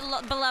lost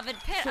a beloved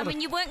pet. I mean,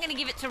 you weren't going to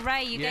give it to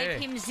Ray. You gave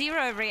him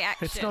zero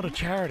reaction. it's not a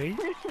charity.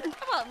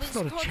 Well, it was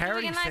not a called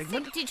charity doing a nice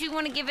segment. thing. Did you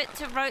want to give it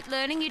to rote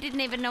learning? You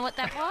didn't even know what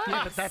that was.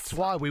 Yeah, but that's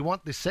why we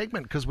want this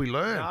segment, because we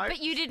learn.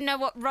 But you didn't know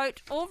what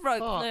rote or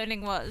rope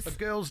learning was.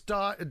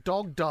 A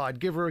dog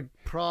died. Give her a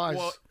prize.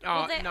 Well,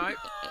 no,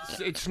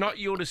 it's not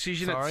your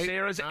decision. Sorry. It's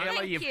Sarah's. No.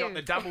 Ella, you've got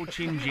the double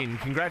chin gin.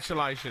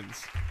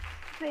 Congratulations.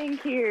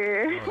 Thank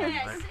you.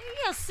 Yes,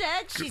 how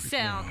sad she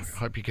sounds. I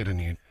hope you get a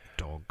new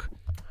dog.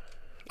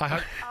 I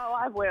hope. Oh,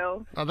 I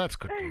will. Oh, that's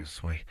good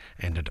news. We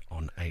ended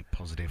on a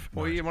positive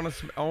note. Or you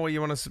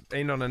want to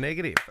end on a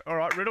negative? All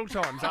right, riddle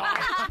time's up.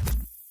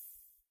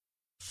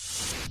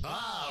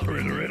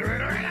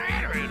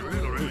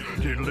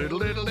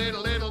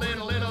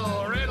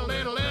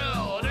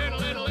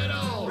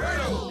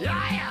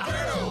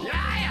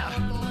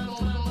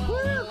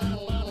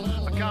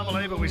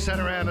 sat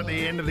around at the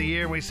end of the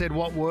year and we said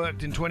what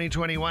worked in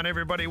 2021.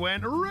 Everybody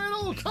went,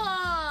 Riddle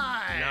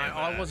time! No,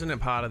 I wasn't a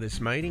part of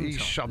this meeting.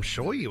 I'm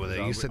sure you were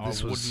there. You said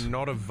this was... I would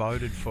not have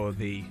voted for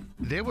the...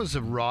 There was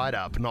a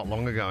write-up not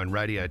long ago in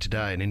Radio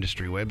Today, an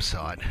industry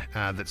website,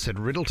 that said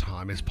Riddle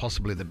time is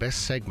possibly the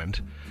best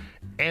segment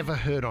ever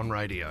heard on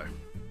radio.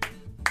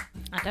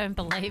 I don't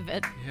believe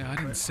it. Yeah, I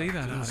didn't see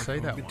that. Didn't see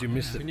that one. Did you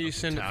miss it? Can you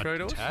send it through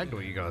to us? Tagged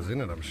all you guys in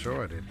it, I'm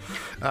sure I did.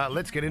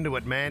 Let's get into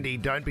it, Mandy.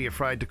 Don't be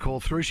afraid to call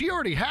through. She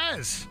already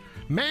has.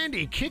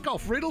 Mandy, kick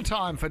off riddle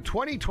time for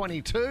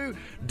 2022.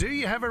 Do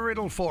you have a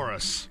riddle for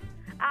us?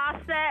 I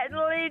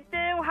certainly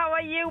do. How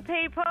are you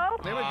people?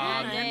 There we go,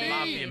 Mandy.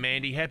 Love you,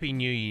 Mandy. Happy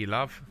New Year,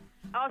 love.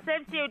 Oh,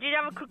 same to you. Did you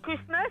have a good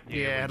Christmas?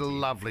 Yeah, had a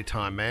lovely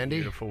time, Mandy.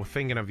 Beautiful.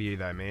 Thinking of you,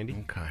 though,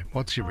 Mandy. Okay.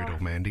 What's your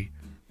riddle, Mandy?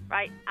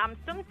 Right, I'm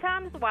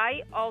sometimes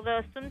white,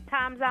 although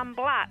sometimes I'm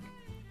black.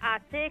 I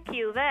take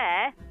you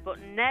there, but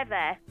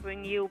never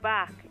bring you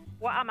back.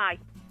 What am I?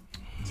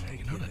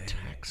 You're not a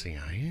taxi,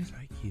 are you?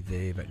 Take you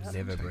there, but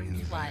never bring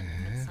you White,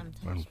 but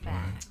sometimes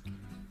back.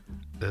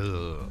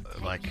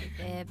 Like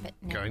There, but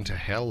never. going to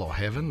hell or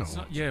heaven? Or... It's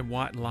not,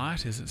 white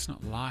light, is it? It's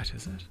not light,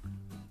 is it?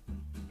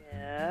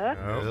 Yeah.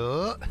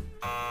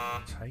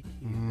 Take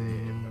you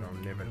there, but I'll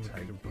never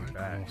take you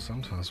back. Well,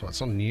 sometimes. What?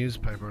 It's not a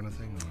newspaper or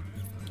anything?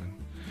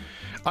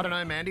 I don't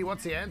know, Mandy.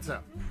 What's the answer?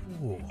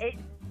 It's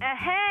a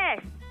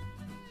hearse.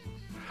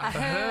 A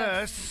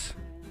hearse?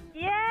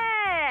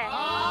 Yeah.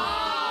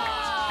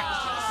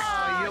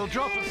 Oh, you'll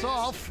drop us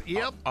off.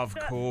 Yep. Of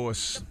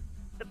course.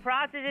 The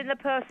prize is in the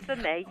purse for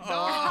me.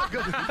 Oh,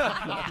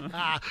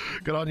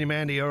 good on you,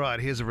 Mandy. All right,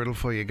 here's a riddle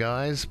for you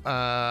guys.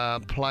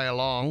 Play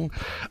along.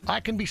 I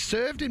can be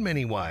served in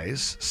many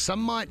ways.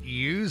 Some might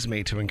use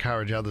me to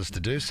encourage others to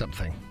do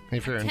something.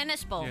 If you're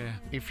Tennis ball. Yeah.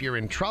 If you're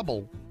in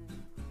trouble,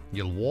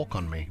 you'll walk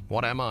on me.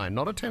 What am I?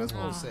 Not a tennis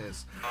ball,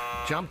 says.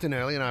 Jumped in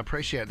early, and I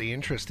appreciate the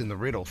interest in the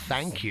riddle.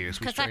 Thank you.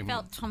 Because I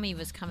felt Tommy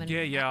was coming.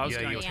 Yeah, I was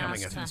going you were to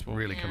coming ask at that.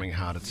 really coming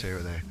hard at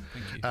Sarah there.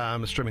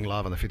 Thank you. Streaming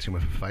live on the Fitzy and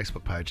Wippa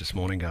Facebook page this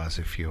morning, guys,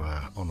 if you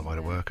are on the way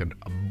to work and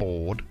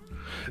bored.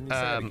 Can you say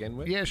that again,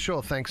 Whip? Yeah,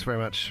 sure. Thanks very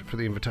much for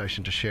the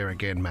invitation to share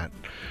again, Matt.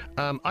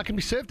 I can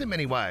be served in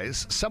many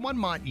ways. Someone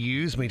might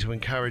use me to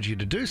encourage you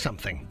to do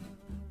something.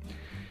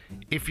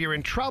 If you're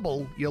in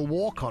trouble, you'll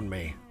walk on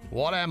me.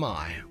 What am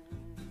I?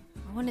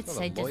 I wanted to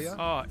say just.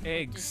 Oh,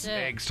 eggs. Dessert.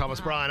 Eggs,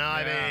 Thomas Bryan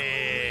Ivy.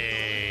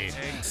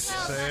 Eggs.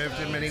 Served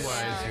in many ways.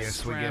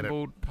 Yes, we get it.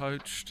 Scrambled,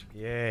 poached.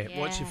 Yeah.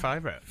 What's your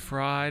favourite?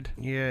 Fried.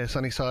 Yeah,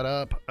 sunny side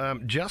up.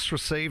 Just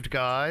received,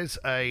 guys,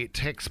 a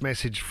text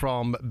message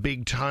from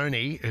Big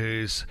Tony,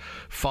 who's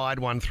fired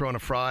one through on a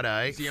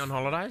Friday. Is he on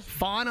holidays?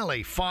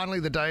 Finally,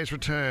 the day's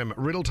return.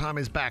 Riddle time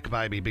is back,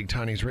 baby, Big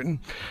Tony's written.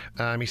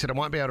 He said, I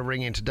won't be able to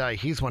ring in today.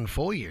 Here's one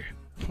for you.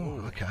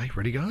 Oh, okay,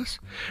 ready, guys?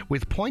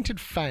 With pointed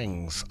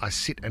fangs, I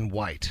sit and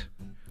wait.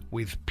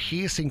 With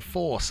piercing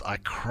force, I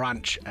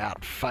crunch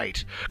out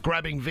fate.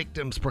 Grabbing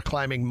victims,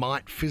 proclaiming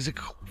might,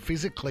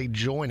 physically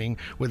joining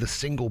with a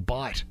single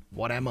bite.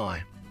 What am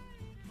I?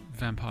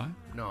 Vampire.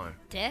 No.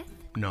 Death?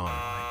 No.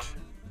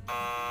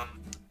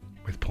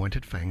 With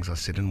pointed fangs, I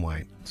sit and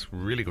wait. It's a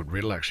really good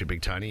riddle, actually,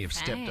 Big Tony. You've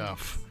stepped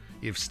off.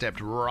 You've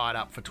stepped right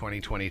up for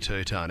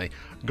 2022, Tony.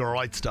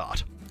 Great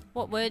start.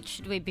 What word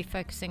should we be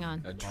focusing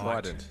on? A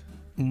trident.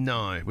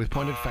 No. With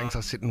pointed fangs,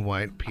 I sit and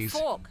wait. A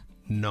fork.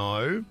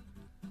 No.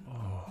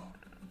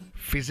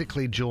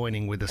 Physically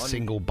joining with a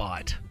single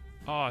bite.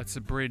 Oh, it's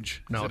a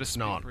bridge. No, Is it it's a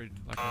split not. Bridge?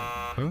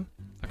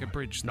 Like a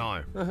bridge.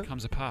 No. That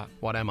comes apart.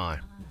 What am I?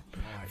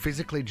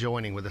 Physically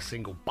joining with a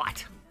single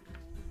bite.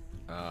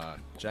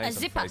 James A on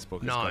zipper. Facebook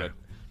has No. got it.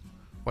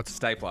 What's a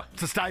stapler?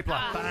 It's a stapler.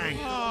 Bang.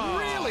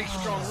 Really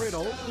strong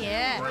riddle.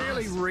 Yeah.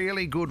 Really,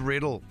 really good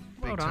riddle.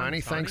 Big Tony,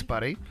 thanks,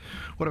 buddy.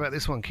 What about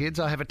this one, kids?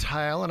 I have a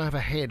tail and I have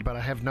a head, but I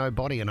have no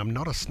body, and I'm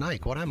not a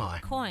snake. What am I?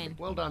 Coin.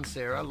 Well done,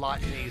 Sarah.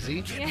 Light and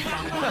easy.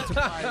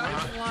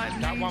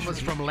 That one was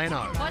from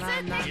Leno. Was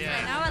it? Thanks,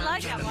 no, I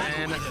like that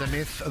one. Man, the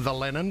myth, the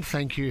Lennon.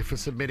 Thank you for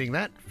submitting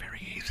that.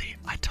 Very easy.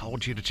 I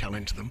told you to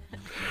challenge them.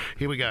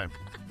 Here we go.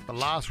 The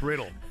last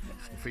riddle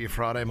for your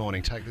Friday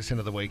morning. Take this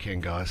into the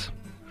weekend, guys.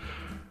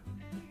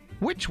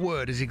 Which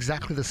word is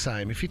exactly the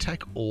same if you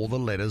take all the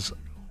letters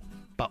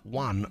but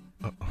one?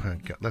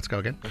 Let's go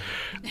again.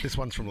 This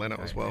one's from Leno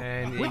as well.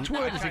 And Which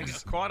word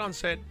is quiet on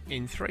set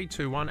in 3,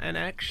 2, 1, and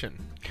action.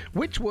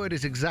 Which word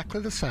is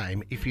exactly the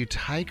same if you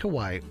take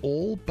away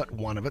all but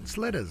one of its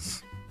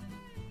letters?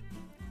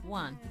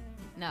 One.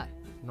 No.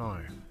 No.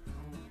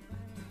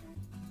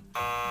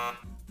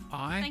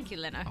 I. Thank you,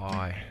 Leno.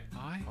 I.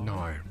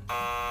 No.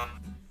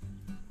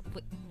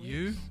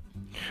 You.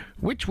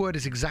 Which word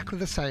is exactly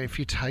the same if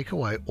you take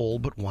away all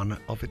but one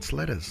of its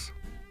letters?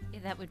 Yeah,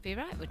 that would be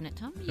right, wouldn't it,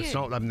 Tom? You. It's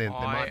not. There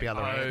might be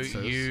other answers.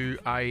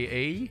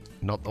 I-O-U-A-E.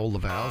 Not all the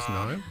vowels.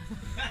 No.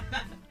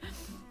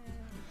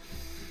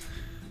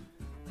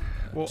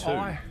 Well, Two.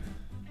 I.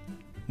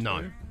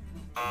 No.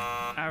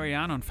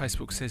 Ariane on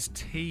Facebook says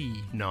T.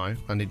 No.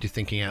 I need you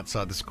thinking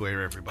outside the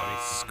square, everybody.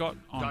 Scott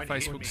on Don't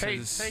Facebook hit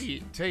me.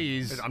 says T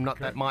is.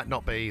 That might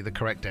not be the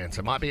correct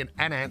answer. It might be an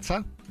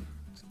answer.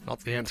 Not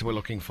the answer we're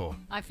looking for.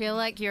 I feel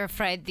like you're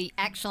afraid the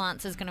actual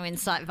answer is going to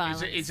incite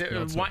violence. Is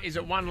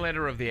it one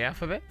letter of the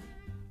alphabet?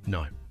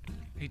 No.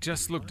 He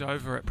just looked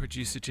over at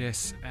producer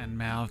Jess and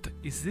mouthed,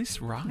 "Is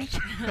this right?"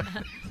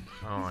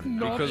 Oh,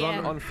 no. Because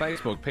on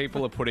Facebook,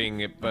 people are putting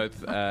it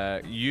both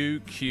U,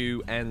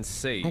 Q, and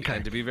C. Okay.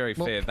 And to be very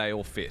fair, they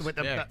all fit. But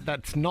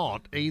that's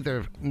not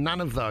either. None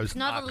of those. It's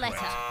not are a letter.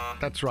 correct.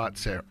 That's right,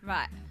 Sarah.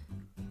 Right.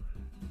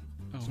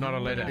 It's not a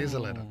letter. It is a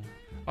letter.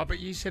 Oh, but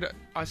you said,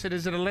 I said,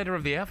 is it a letter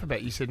of the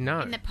alphabet? You said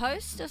no. In the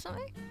post or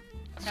something?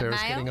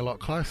 Sarah's getting a lot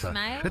closer.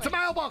 Mail? It's a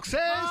mailbox,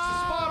 says.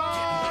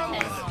 Spot on.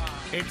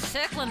 It's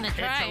circling the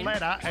train. It's a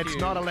letter. It's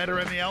not a letter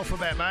in the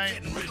alphabet, mate.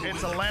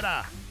 It's a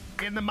letter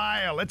in the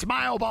mail. It's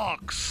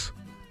mailbox.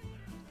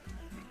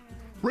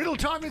 Riddle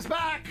time is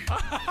back.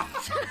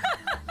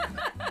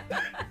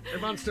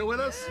 Everyone still with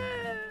us?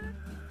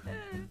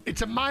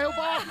 It's a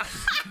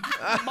mailbox.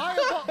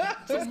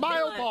 Mailbox. It's a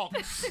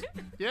mailbox.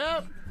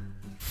 Yeah.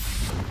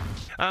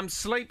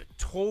 Sleep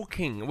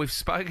talking. We've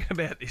spoken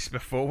about this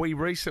before. We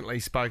recently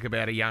spoke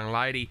about a young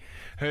lady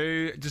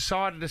who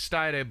decided to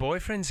stay at her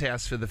boyfriend's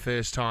house for the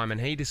first time,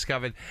 and he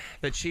discovered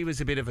that she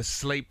was a bit of a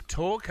sleep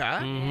talker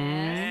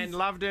and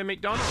loved her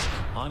McDonald's.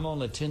 I'm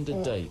on a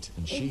Tinder date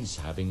and she's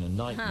having a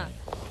nightmare.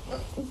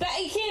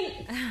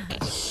 Bacon!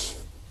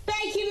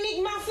 Bacon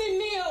McMuffin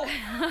meal!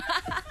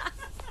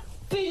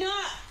 Peanut!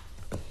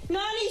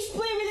 90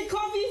 split with a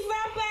coffee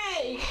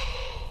frappe!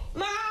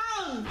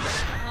 Mum!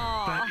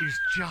 That is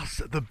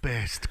just the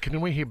best.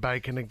 Can we hear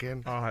bacon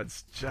again? Oh,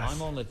 it's just...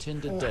 I'm on a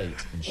Tinder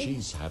date and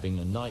she's having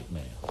a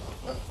nightmare.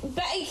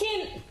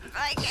 Bacon!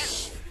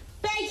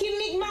 Bacon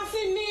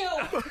McMuffin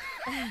meal!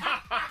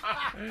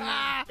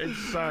 It's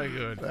so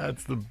good.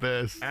 That's the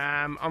best.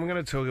 I'm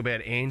going to talk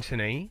about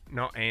Anthony,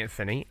 not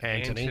Anthony.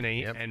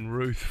 Anthony, yep. And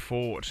Ruth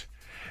Fort.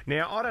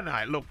 Now, I don't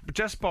know. Look,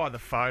 just by the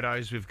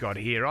photos we've got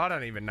here, I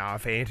don't even know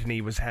if Anthony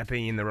was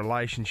happy in the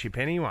relationship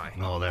anyway.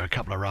 Oh, they're a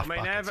couple of rough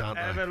buckets, aren't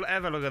they?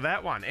 Have a look at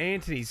that one.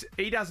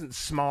 He doesn't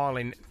smile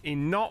in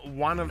not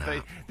one of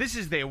the... This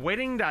is their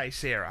wedding day,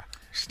 Sarah.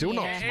 Still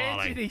not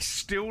smiling. Anthony's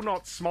still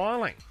not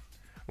smiling.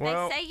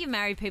 Well, they say you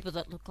marry people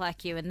that look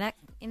like you, and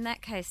in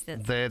that case,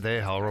 that's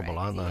they're horrible,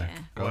 aren't they? Yeah.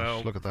 Gosh,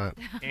 well, look at that.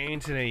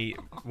 Anthony,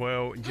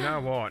 well, do you know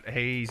what?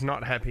 He's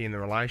not happy in the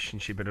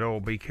relationship at all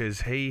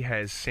because he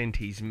has sent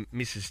his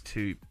missus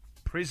to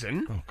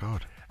prison. Oh,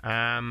 God.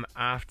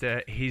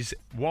 After his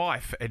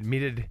wife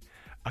admitted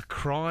a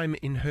crime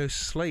in her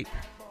sleep.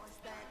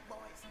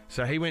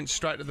 So he went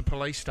straight to the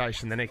police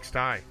station the next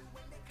day.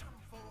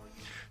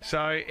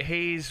 So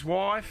his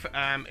wife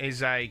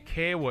is a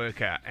care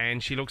worker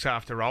and she looks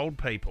after old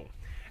people.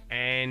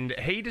 And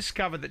he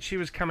discovered that she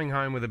was coming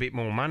home with a bit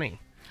more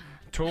money.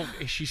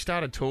 She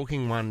started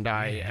talking one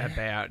day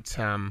about...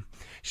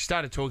 she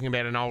started talking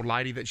about an old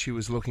lady that she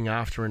was looking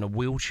after in a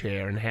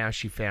wheelchair and how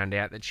she found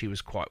out that she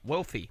was quite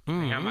wealthy.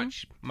 And how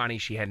much money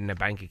she had in her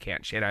bank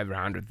account. She had over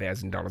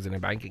 $100,000 in her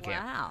bank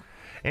account. Wow.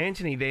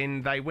 Anthony,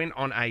 then they went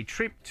on a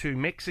trip to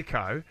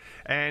Mexico,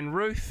 and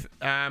Ruth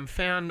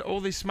found all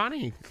this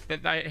money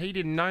that he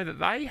didn't know that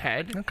they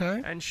had.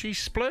 Okay. And she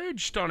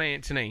splurged on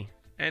Anthony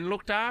and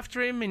looked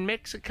after him in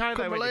Mexico.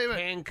 Couldn't they went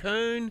believe to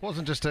Cancun.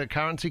 Wasn't just a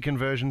currency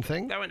conversion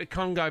thing. They went to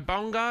Congo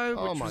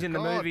Bongo, which was in the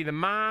movie The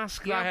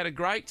Mask. They had a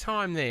great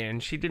time there,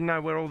 and she didn't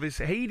know where all this...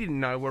 He didn't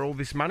know where all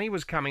this money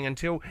was coming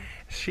until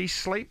she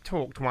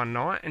sleep-talked one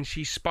night, and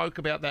she spoke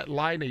about that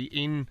lady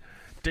in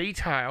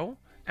detail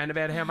and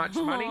about how much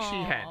money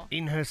she had.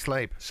 In her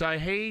sleep. So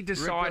he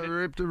decided...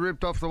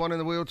 Ripped off the one in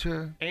the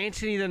wheelchair.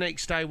 Anthony the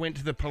next day went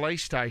to the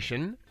police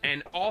station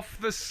and off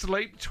the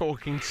sleep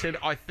talking said,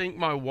 I think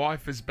my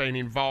wife has been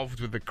involved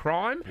with the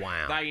crime.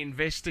 Wow. They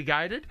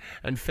investigated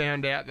and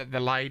found out that the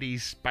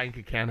lady's bank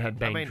account had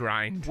been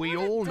drained. We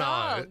all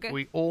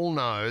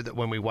know that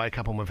when we wake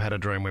up and we've had a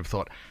dream, we've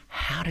thought,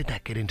 how did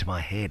that get into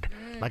my head?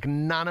 Like,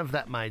 none of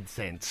that made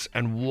sense.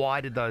 And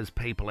why did those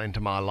people enter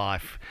my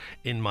life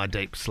in my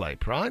deep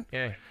sleep, right?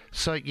 Yeah.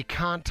 So you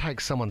can't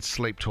take someone's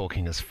sleep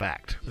talking as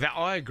fact.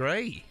 I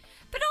agree.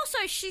 But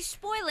also, she's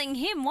spoiling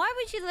him. Why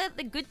would you let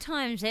the good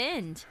times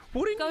end?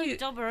 Go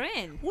dob her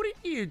in. Wouldn't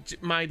you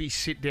maybe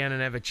sit down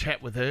and have a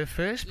chat with her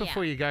first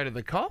before you go to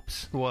the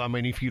cops? Well, I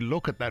mean, if you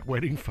look at that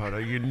wedding photo,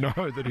 you know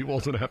that he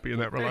wasn't happy in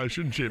that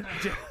relationship.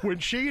 When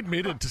she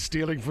admitted to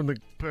stealing from the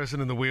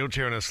person in the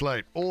wheelchair in her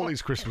sleep, all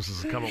these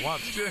Christmases have come at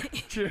once.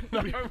 Do you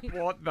know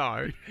what,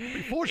 though?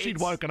 Before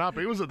she'd woken up,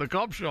 he was at the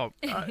cop shop.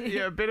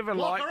 Yeah, a bit of a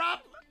Lock her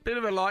up! Bit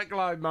of a light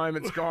globe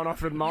moment's gone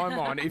off in my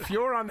mind. If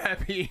you're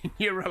unhappy in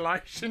your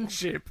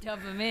relationship,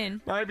 Dub him in.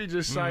 maybe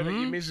just say that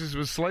your missus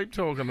was sleep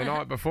talking the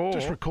night before.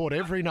 Just record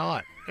every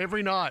night.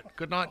 Every night.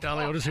 Good night,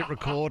 darling. I'll just hit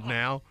record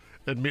now.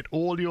 Admit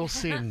all your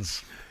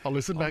sins. I'll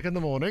listen back in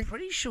the morning.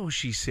 Pretty sure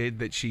she said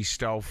that she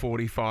stole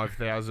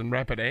 45,000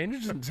 rapid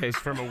antigen tests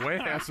from a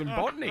warehouse in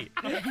Botany.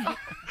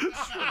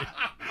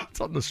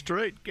 It's on the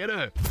street. Get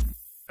her.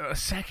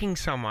 Sacking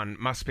someone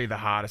must be the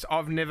hardest.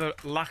 I've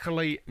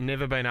luckily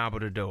never been able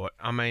to do it.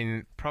 I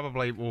mean,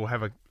 probably we'll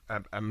have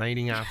a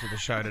meeting after the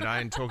show today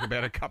and talk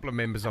about a couple of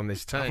members on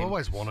this team. I've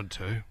always wanted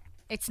to.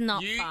 It's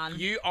not fun.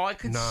 I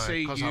could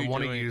see because you I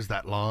want to doing- use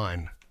that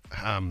line.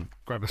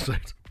 Grab a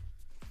seat.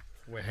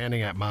 We're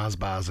handing out Mars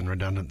bars and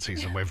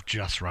redundancies, and we've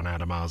just run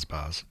out of Mars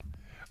bars.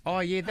 Oh,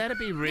 yeah, that'd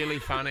be really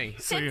funny.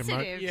 See you,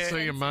 mate.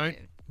 See you, mate.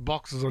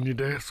 Boxes on your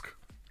desk.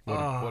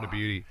 What a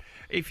beauty.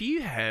 If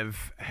you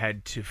have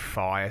had to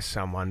fire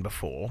someone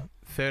before,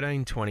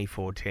 13,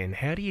 24, 10,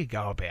 how do you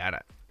go about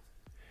it?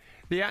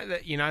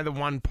 The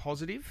one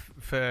positive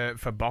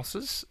for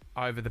bosses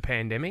over the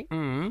pandemic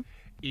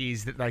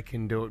is that they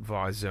can do it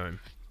via Zoom.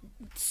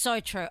 So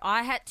true.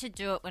 I had to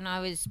do it when I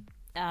was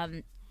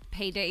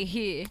PD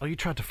here. Oh, you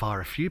tried to fire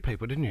a few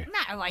people, didn't you?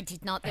 No, I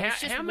did not. There was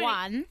just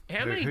one.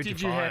 How many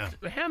did you have?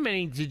 How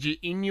many did you,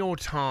 in your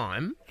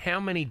time, how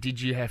many did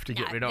you have to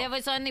get rid of? There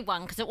was only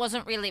one because it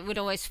wasn't really, it would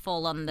always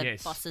fall on the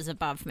bosses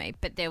above me.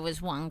 But there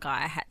was one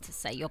guy I had to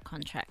say, your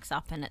contract's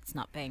up and it's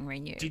not being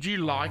renewed. Did you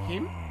like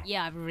him?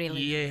 Yeah, I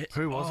really did.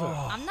 Who was it?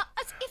 I'm not,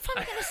 if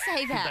I'm going to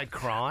say that. Did they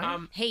cry?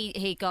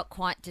 He got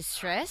quite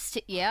distressed,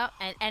 yeah.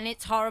 And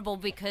it's horrible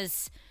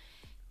because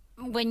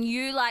when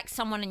you like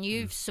someone and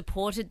you've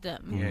supported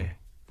them. Yeah.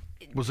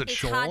 Was it it's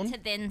Sean? hard to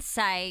then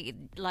say,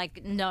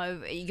 like,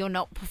 no,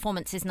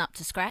 performance isn't up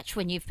to scratch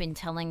when you've been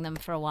telling them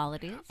for a while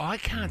it is. I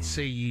can't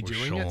see you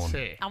doing it,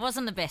 Sarah. I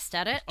wasn't the best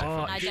at it, and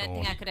I don't Sean.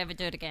 think I could ever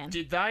do it again.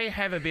 Did they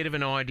have a bit of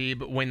an idea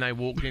but when they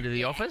walked into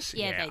the office?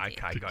 Yeah, they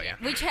did. Okay, got you.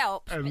 Which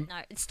helps, but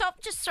no. Stop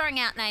just throwing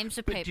out names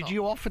of people.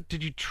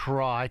 Did you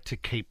try to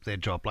keep their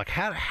job? Like,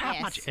 how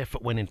Yes. much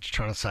effort went into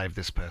trying to save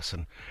this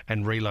person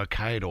and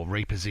relocate or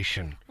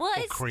reposition Well,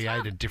 or it's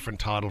create a different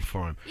title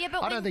for him? Yeah,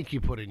 but I don't think you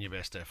put in your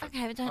best effort.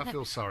 Okay, but don't I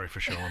feel sorry for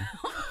Sean.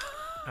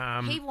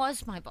 he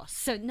was my boss,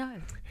 so no.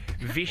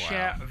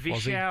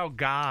 Vishal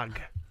Garg.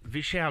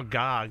 Vishal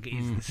Garg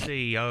is the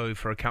CEO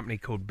for a company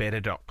called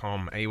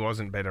Better.com. He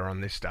wasn't better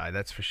on this day,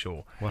 that's for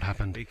sure. What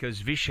happened?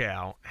 Because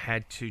Vishal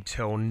had to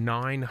tell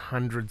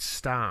 900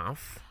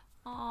 staff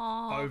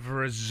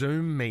over a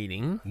Zoom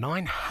meeting.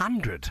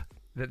 900?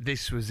 That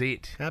this was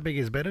it. How big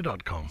is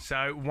Better.com?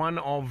 So one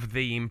of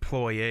the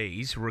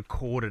employees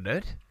recorded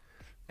it.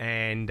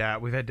 And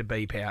we've had to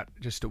beep out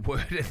just a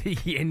word at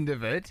the end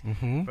of it.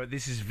 Mm-hmm. But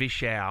this is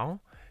Vishal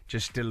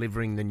just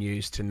delivering the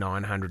news to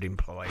 900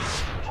 employees.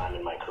 Time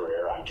in my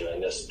career I'm doing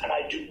this, and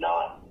I do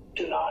not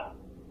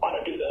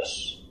want to do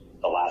this.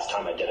 The last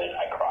time I did it,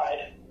 I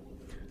cried.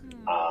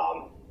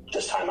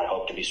 This time I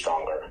hope to be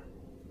stronger.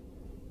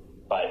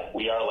 But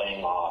we are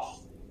laying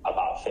off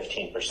about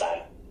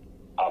 15%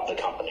 of the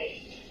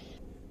company.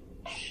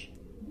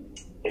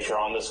 If you're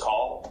on this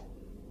call,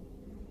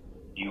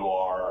 you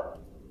are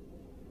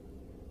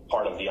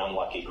part of the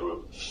unlucky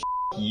group.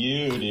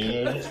 You,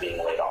 dude. That is being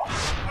laid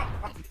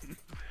off.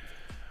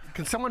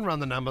 Can someone run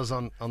the numbers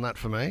on that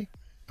for me?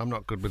 I'm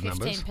not good with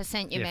numbers.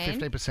 15% you yeah, mean?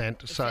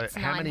 15%. So it's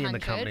how many in the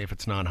 900? company if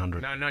it's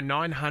 900? No,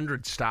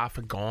 900 staff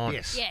are gone.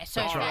 Yes. Yeah,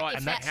 so that's if right. that-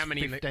 And that's how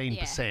many?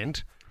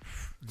 15%.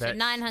 So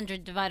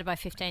 900 divided by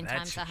 15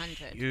 That's times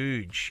 100.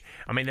 huge.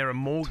 I mean, they're a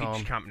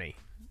mortgage company.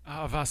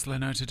 I've asked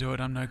Leno to do it.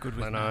 I'm no good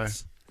with Leno.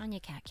 maths. On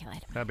your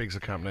calculator. How big's the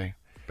company?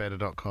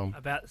 Better.com.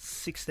 About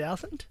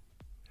 6,000,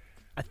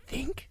 I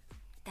think.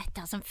 That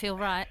doesn't feel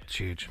right. It's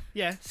huge.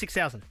 Yeah,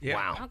 6,000. Yeah.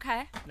 Wow.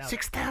 Okay.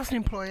 6,000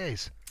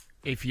 employees.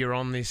 If you're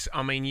on this,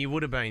 I mean, you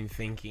would have been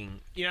thinking,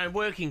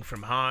 working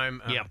from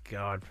home. Oh,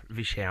 God,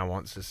 Vishal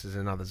wants us as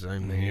another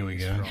Zoom meeting. Here we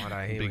this go.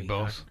 Friday. Here Big we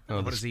boss. Go. Oh,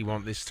 What this- does he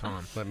want this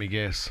time? Let me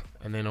guess.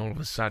 And then all of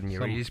a sudden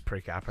your ears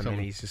prick up and then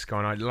he's just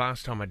gone,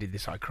 last time I did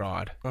this, I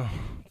cried. Oh,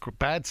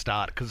 bad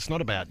start because it's not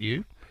about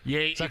you. Yeah,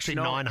 It's actually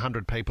not.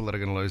 900 people that are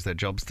going to lose their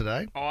jobs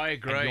today. I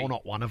agree. And you're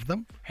not one of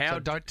them. How so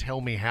don't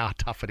tell me how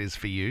tough it is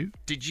for you.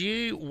 Did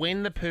you,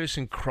 when the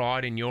person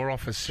cried in your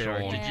office, Sarah,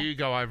 Sure. did you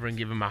go over and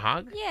give him a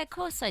hug? Yeah, of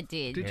course I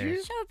did. Did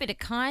you? Show a bit of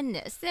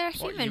kindness. They're a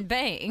human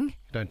being.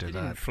 Don't do You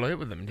that. didn't flirt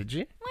with them, did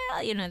you?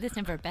 Well, there's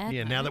never a bad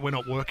Yeah, thing. now that we're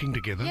not working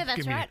together, Yeah, that's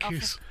give me right. a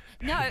kiss.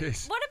 No,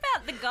 Yes. what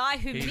about the guy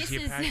who Here's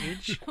your misses...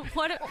 package.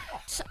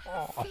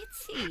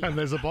 Fitzy. And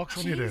there's a box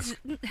on your desk.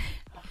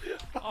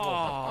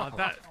 Oh,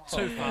 that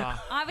too far.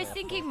 I was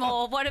thinking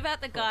more, what about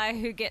the guy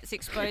who gets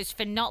exposed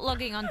for not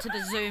logging onto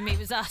the Zoom he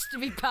was asked to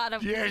be part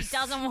of? Yes. He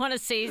doesn't want to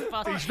see his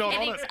boss. He's not he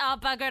on thinks, it. oh,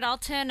 bugger it, I'll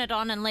turn it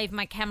on and leave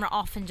my camera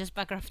off and just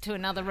bugger off to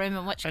another room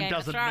and watch And Game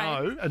of doesn't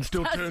Thrones. know and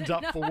still Doesn't turns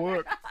up for know.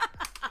 work.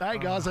 Hey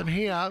guys, I'm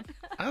here.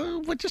 Oh,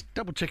 we're just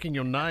double checking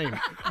your name.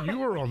 You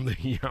were on the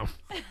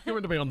you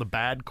were to be on the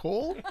bad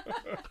call.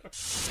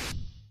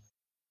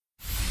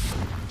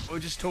 We were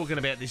just talking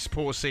about this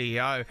poor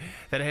CEO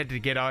that had to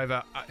get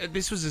over.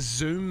 This was a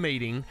Zoom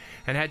meeting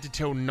and had to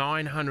tell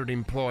 900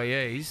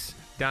 employees,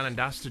 done and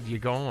dusted, you're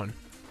gone.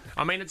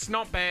 I mean, it's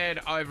not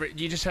bad over it.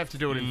 You just have to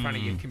do it in front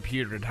of your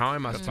computer at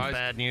home, I suppose.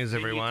 Bad news, Then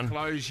everyone. You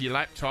close your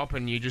laptop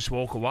and you just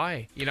walk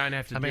away. You don't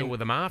have to deal with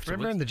them afterwards.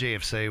 Remember in the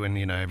GFC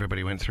when,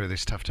 everybody went through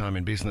this tough time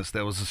in business,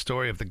 there was a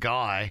story of the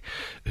guy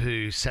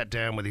who sat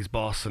down with his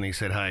boss and he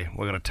said, hey,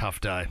 we've got a tough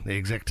day. The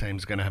exec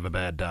team's going to have a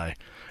bad day.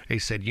 He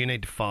said, you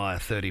need to fire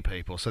 30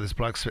 people. So this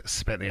bloke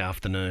spent the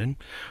afternoon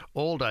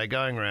all day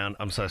going around,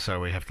 I'm so sorry,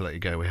 we have to let you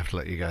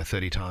go,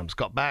 30 times.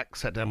 Got back,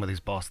 sat down with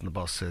his boss, and the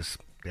boss says,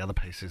 the other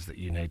piece is that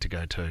you need to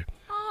go too.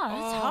 Oh,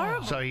 that's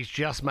horrible. So he's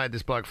just made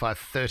this bloke fire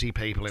 30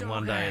 people in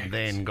one day and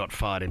then got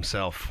fired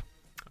himself.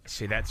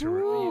 See, that's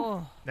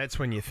that's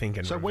when you're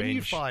thinking So when you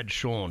revenge. fired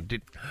Sean,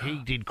 he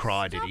did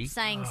cry, did he?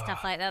 Saying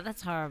stuff like that,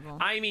 that's horrible.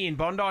 Amy in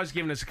Bondi's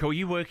given us a call.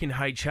 You work in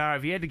HR.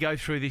 Have you had to go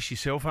through this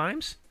yourself,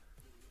 Ames?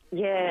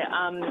 Yeah,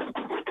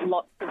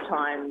 lots of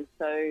times.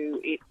 So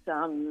it's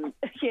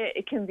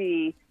it can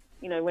be,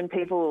 when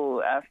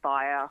people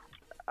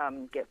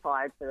get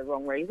fired for the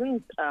wrong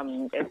reasons,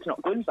 it's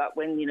not good. But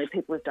when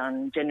people have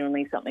done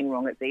genuinely something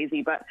wrong, it's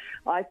easy. But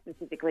I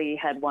specifically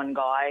had one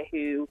guy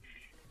who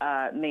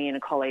me and a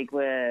colleague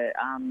were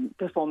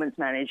performance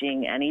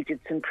managing, and he did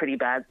some pretty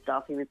bad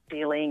stuff. He was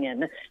stealing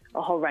and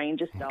a whole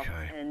range of stuff.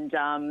 Okay.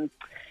 And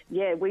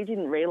we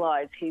didn't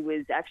realise he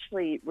was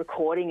actually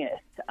recording it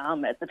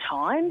at the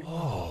time.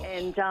 Oh.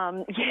 And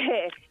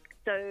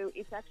so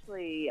it's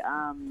actually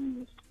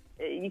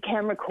you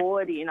can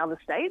record in other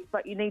states,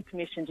 but you need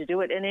permission to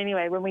do it. And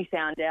anyway, when we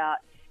found out,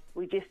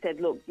 we just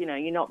said, look,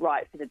 you're not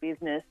right for the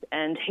business.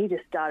 And he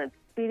just started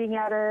spitting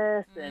at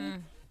us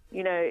and...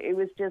 it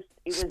was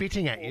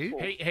spitting at you.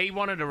 He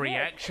wanted a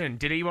reaction.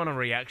 Did he want a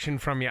reaction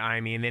from you,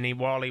 Amy? And then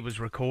while he was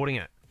recording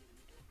it.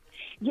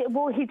 Yeah,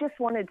 well, he just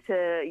wanted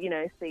to,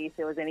 see if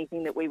there was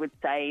anything that we would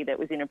say that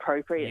was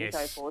inappropriate and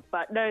so forth.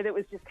 But no, that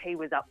was just he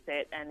was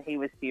upset and he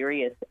was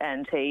furious,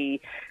 and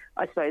he,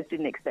 I suppose,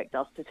 didn't expect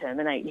us to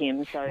terminate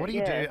him. So what do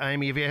you do,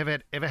 Amy? Have you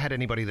ever had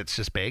anybody that's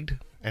just begged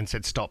and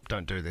said, "Stop!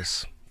 Don't do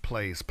this,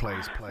 please,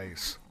 please,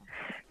 please"?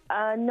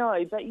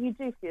 No, but you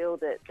do feel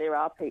that there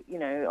are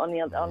people, on the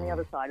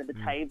other side of the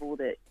table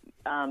that,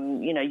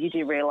 you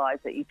do realise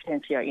that you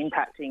potentially are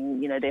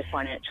impacting, their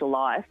financial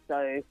life.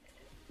 So,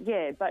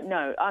 yeah, but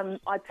no,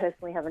 I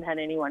personally haven't had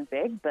anyone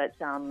beg, but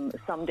some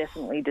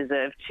definitely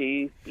deserve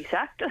to be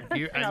sacked.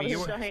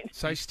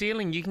 So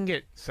stealing, you can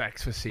get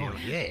sacked for stealing. Oh,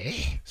 yeah.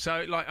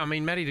 So,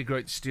 Matty de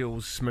Groot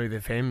steals Smooth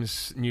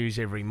FM's news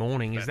every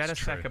morning. Is that a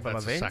sackable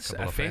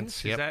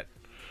offence? Yep. Is that...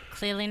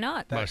 Clearly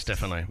not. Most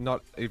definitely.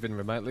 Not even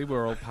remotely.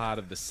 We're all part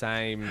of the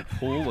same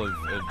pool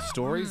of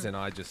stories, and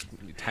I just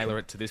tailor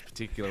it to this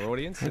particular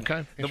audience.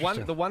 Okay.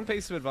 The one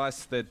piece of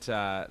advice that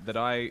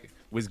I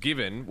was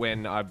given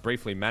when I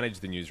briefly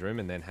managed the newsroom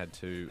and then had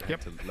to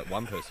let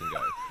one person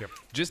go. Yep.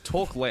 Just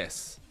talk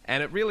less.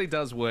 And it really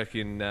does work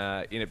in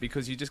it,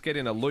 because you just get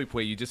in a loop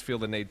where you just feel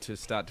the need to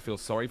start to feel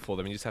sorry for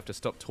them, and you just have to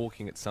stop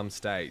talking at some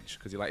stage,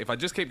 because you're like, if I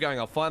just keep going,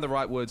 I'll find the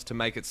right words to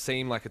make it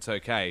seem like it's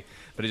okay,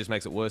 but it just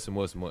makes it worse and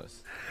worse and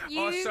worse.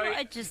 You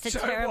are just a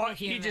terrible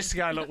human. You just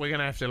go, look, we're going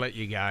to have to let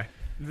you go.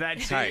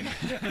 That's it.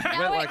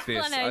 Went like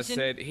this. I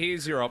said,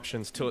 here's your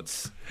options,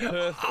 Toots.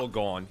 Perth or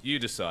gone. You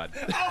decide.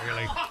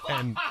 Really?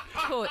 And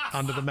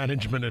under the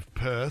management of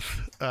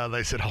Perth,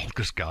 they said, I'll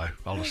just go.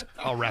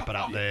 I'll wrap it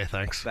up there,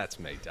 thanks. That's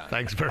me done.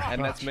 Thanks very much.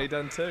 And that's me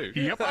done too.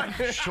 Yep.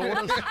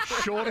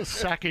 Shortest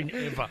sacking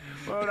ever.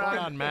 Well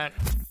done, Matt.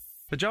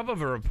 The job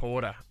of a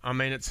reporter,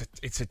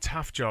 it's a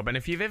tough job. And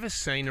if you've ever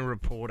seen a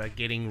reporter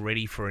getting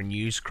ready for a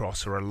news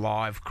cross or a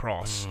live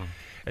cross,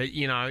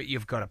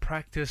 you've got to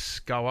practice,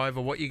 go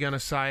over what you're going to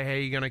say, how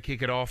you're going to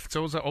kick it off. It's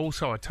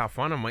also a tough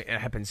one, and it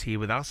happens here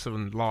with us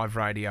on live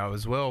radio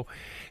as well.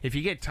 If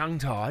you get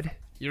tongue-tied,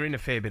 you're in a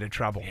fair bit of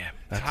trouble. Yeah,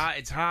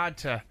 it's hard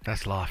to...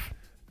 That's life.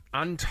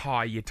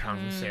 Untie your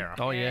tongue, Sarah.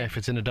 Oh, yeah, if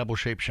it's in a double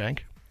sheep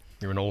shank.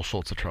 You're in all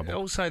sorts of trouble.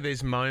 Also,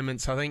 there's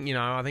moments, I think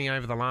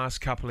over the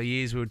last couple of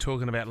years we were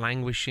talking about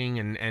languishing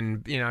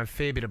and a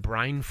fair bit of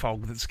brain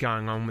fog that's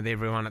going on with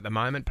everyone at the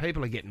moment.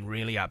 People are getting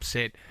really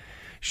upset.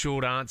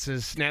 Short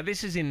answers. Now,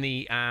 this is in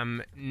the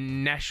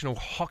National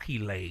Hockey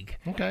League.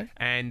 Okay.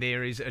 And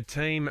there is a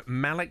team,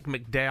 Malik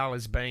McDowell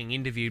is being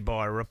interviewed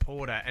by a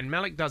reporter, and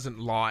Malik doesn't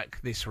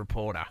like this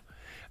reporter.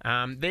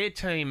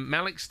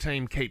 Malik's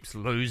team keeps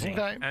losing,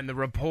 and the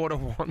reporter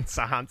wants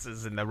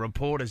answers, and the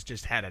reporter's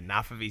just had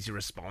enough of his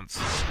response.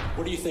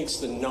 What do you think's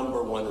the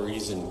number one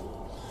reason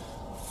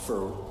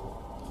for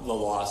the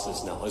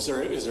losses now? Is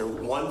there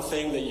one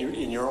thing that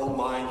in your own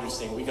mind you're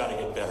saying we got to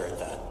get better at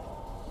that?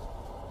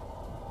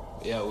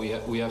 Yeah,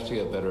 we have to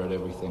get better at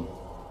everything.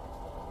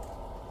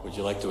 Would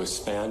you like to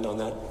expand on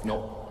that?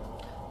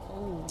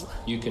 No.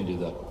 You can do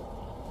that.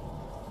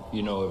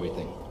 You know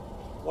everything.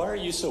 Why are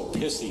you so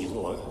pissy,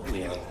 Leon?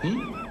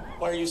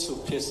 Why are you so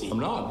pissy? I'm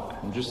not.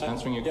 I'm just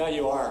answering your... Yeah,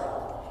 you are.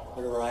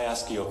 Whenever I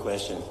ask you a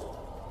question.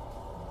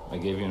 I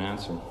gave you an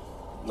answer.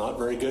 Not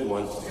very good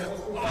one.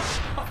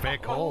 Fair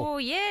call. Oh,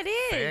 yeah, it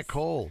is. Fair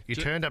call. You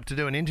turned up to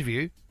do an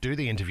interview. Do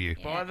the interview.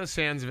 By the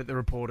sounds of it, the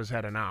reporter's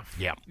had enough.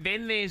 Yeah.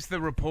 Then there's the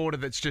reporter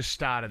that's just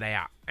started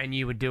out, and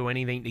you would do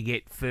anything to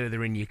get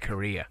further in your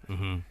career.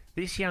 Mm-hmm.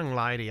 This young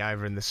lady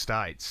over in the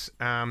States,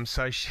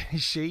 so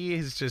she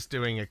is just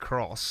doing a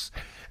cross,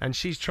 and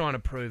she's trying to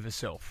prove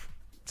herself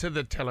to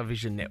the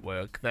television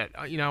network that,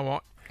 you know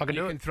what, I can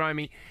do it. You can throw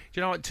me. Do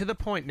you know what, to the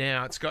point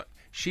now,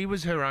 she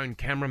was her own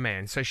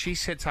cameraman, so she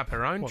sets up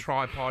her own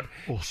tripod.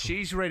 Awesome.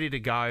 She's ready to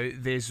go.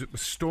 There's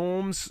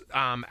storms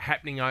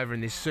happening over in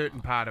this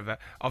certain part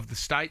of the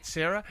state,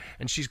 Sarah,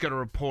 and she's got to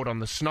report on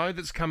the snow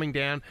that's coming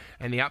down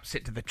and the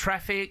upset to the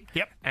traffic.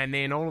 Yep. And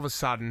then all of a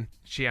sudden,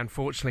 she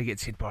unfortunately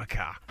gets hit by a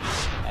car.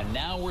 And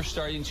now we're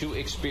starting to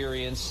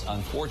experience,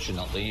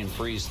 unfortunately, in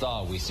freeze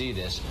thaw, we see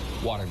this,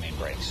 water main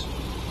breaks.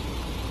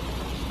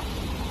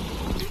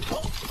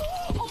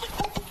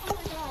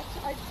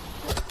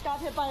 Got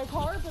hit by a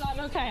car, but I'm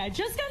okay. I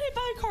just got hit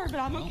by a car, but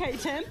I'm okay,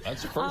 Tim.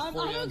 That's the first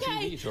for you on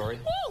okay. TV, Tori.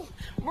 Woo!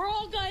 We're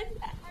all good.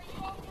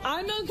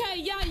 I'm okay.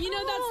 Yeah, you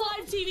know that's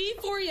live TV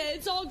for you.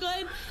 It's all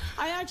good.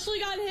 I actually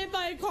got hit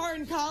by a car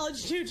in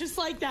college, too, just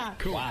like that.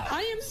 Cool. Wow.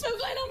 I am so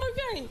glad I'm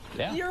okay.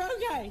 Yeah. You're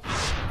okay.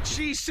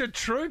 She's a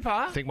trooper.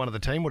 I think one of the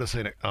team would have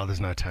seen it. Oh,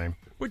 there's no team.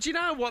 But you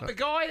know what? The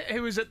guy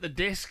who was at the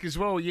desk as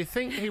well, you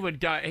think he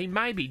would go, he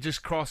maybe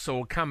just cross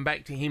or come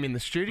back to him in the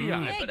studio.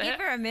 Yeah, But give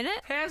her a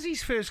minute. How's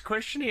his first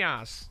question he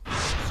asked?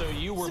 So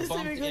you were bumped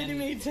Specifically to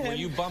me, Tim. were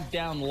you bumped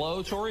down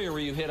low, Tori, or were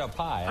you hit up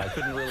high? I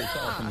couldn't really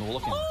tell from the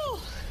looking.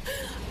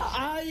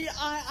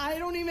 I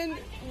don't even.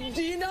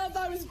 Do you know if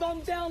I was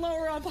bumped down low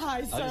or up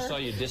high, sir? I just saw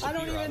you disappear.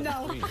 I don't even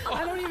out know. of the tree.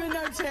 I don't even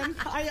know, Tim.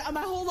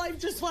 My whole life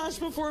just flashed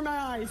before my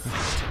eyes.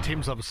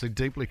 Tim's obviously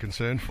deeply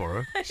concerned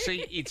for her.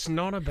 See, it's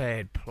not a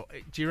bad plot.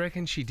 Do you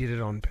reckon she did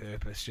it on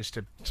purpose just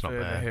to not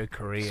further bad. her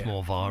career? It's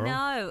more viral.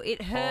 No,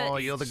 it hurts. Oh,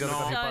 you're the guy that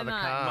got hit by the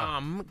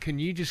car. Mum, can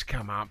you just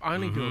come up?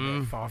 Only do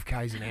about 5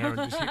 k's an hour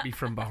and just hit me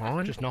from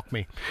behind. Just knock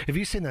me. Have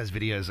you seen those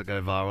videos that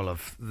go viral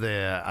of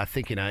I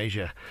think in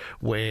Asia,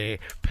 where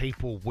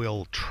people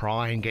will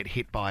try and get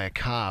hit by a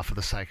car for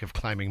the sake of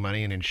claiming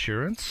money and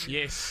insurance?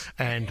 Yes.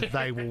 And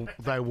they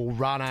will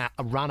run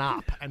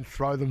up and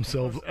throw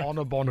themselves on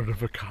a bonnet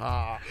of a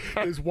car.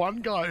 There's one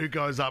guy who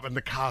goes up and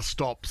the car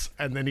stops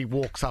and then he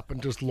walks up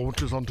and just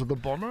launches onto the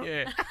bonnet.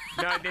 Yeah.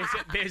 No,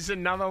 there's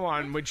another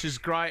one which is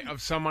great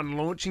of someone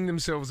launching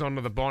themselves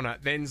onto the bonnet,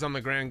 then's on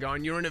the ground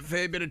going, "You're in a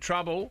fair bit of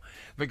trouble."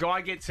 The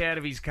guy gets out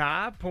of his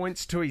car,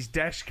 points to his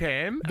dash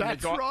cam.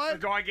 That's right.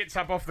 The guy gets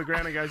up off the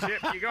ground and goes,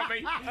 "Yep, you got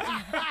me."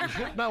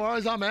 No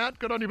worries, I'm out.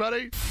 Good on you,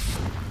 buddy.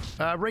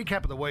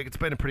 Recap of the week. It's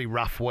been a pretty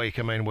rough week.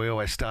 I mean, we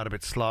always start a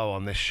bit slow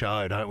on this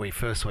show, don't we?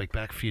 First week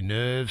back, a few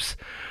nerves.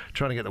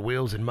 Trying to get the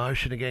wheels in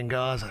motion again,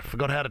 guys. I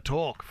forgot how to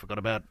talk. Forgot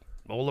about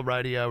all the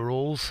radio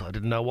rules. I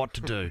didn't know what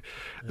to do.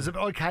 Is it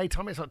okay,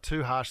 Tommy? It's not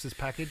too harsh, this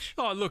package?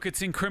 Oh, look,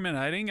 it's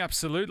incriminating,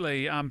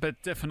 absolutely,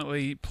 but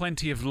definitely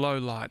plenty of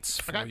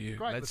lowlights for you.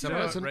 Great. Let's have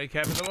a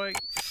recap of the week.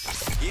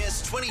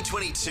 Yes,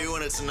 2022,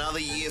 and it's another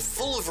year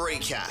full of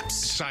recaps.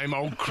 Same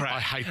old crap. I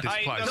hate this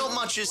place. Not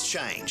much has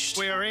changed.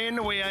 We're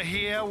in, we are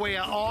here, we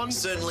are on.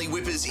 Certainly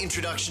Wippa's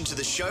introduction to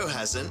the show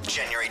hasn't.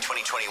 January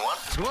 2021.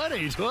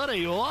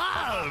 2021.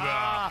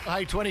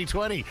 Hey,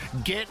 2020,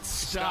 get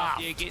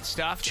stuffed. Yeah, get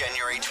stuffed.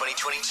 January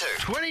 2022.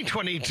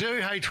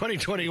 2022, hey,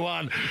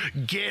 2021,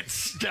 get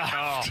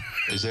stuffed.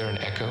 Is there an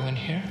echo in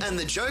here? And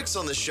the jokes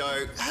on the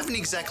show haven't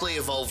exactly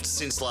evolved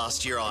since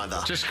last year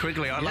either. Just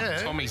quickly, I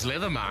love Tommy's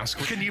leather mask.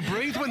 Can you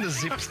breathe when the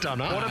zip's done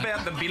up? What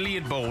about the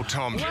billiard ball,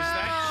 Tom? Does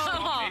that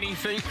stop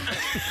anything?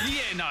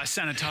 Yeah, no, I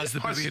sanitise the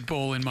billiard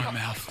ball in my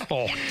mouth.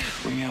 Oh.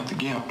 Bring out the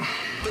gimp.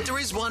 But there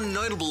is one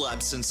notable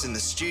absence in the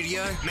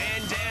studio.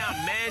 Man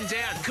down, man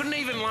down. Couldn't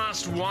even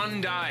last one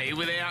day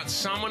without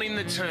someone in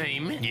the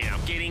team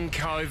getting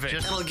COVID.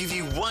 And I'll give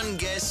you one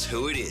guess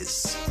who it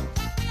is.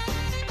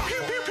 Pew,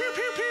 pew, pew,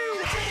 pew,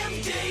 pew.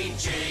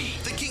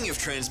 MDG. The king of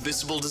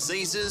transmissible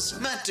diseases,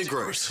 Matt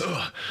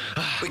DeGroot.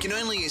 We can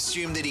only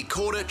assume that he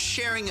caught it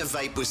sharing a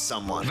vape with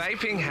someone.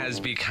 Vaping has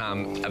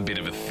become a bit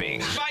of a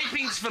thing.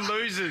 Vaping's for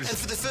losers. And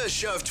for the first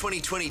show of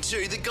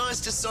 2022, the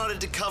guys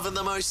decided to cover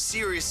the most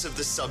serious of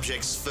the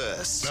subjects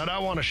first. I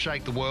don't want to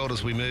shake the world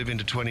as we move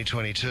into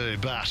 2022,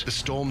 but the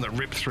storm that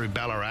ripped through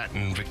Ballarat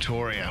and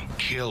Victoria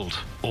killed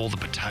all the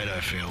potato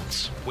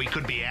fields. We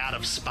could be out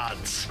of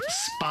spuds.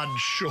 Spud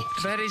short.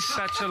 That is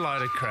such a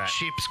load of crap.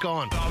 Ship's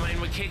gone. I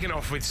mean, we're kicking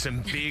off with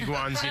some big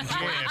ones in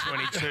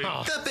 2022.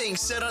 That being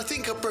said, I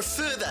think I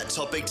prefer that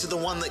topic to the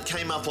one that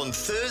came up on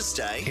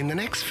Thursday. In the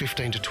next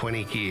 15 to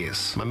 20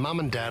 years, my mum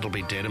and dad will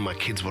be dead and my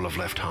kids will have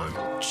left home.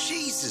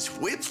 Jesus,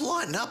 Whip,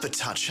 lighten up a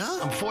touch, huh?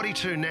 I'm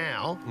 42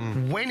 now.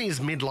 When is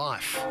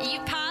midlife? You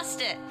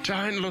passed it.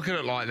 Don't look at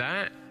it like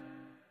that.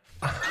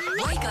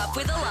 Wake up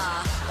with a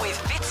laugh with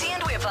Fitzy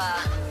and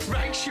Wippa.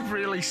 Makes you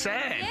really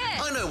sad. Yeah.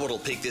 I know what'll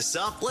pick this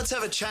up. Let's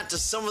have a chat to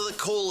some of the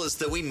callers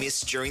that we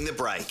missed during the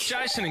break.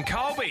 Jason and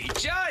Colby.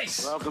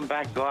 Jace! Welcome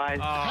back, guys.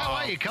 How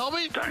are you,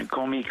 Colby? Don't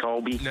call me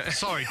Colby. No.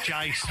 Sorry,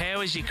 Jace. How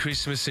was your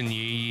Christmas and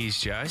New Year's,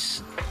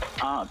 Jace?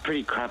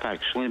 Pretty crap,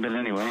 actually, but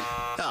anyway.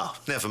 Oh,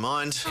 never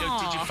mind.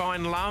 Did you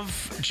find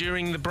love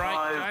during the break,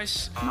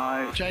 Jace?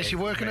 No. Jace, you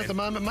working at the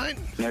moment, mate?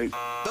 No.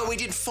 But we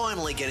did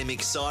finally get him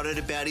excited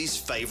about his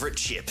favourite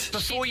chip.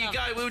 Before you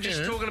go, we were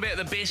just talking about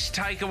the best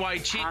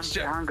takeaway chips.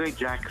 Hungry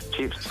Jack's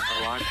chips,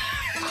 I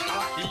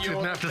like. You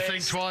didn't have to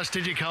think twice,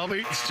 did you,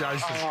 Colby? It's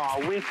Jason. Oh,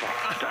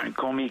 Wippa. Don't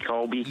call me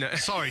Colby. No.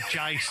 Sorry,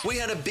 Jace. We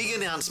had a big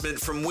announcement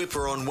from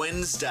Wippa on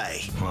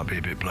Wednesday. Might be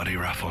a bit bloody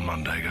rough on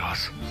Monday,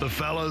 guys. The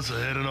fellas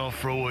are heading off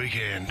for a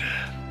weekend.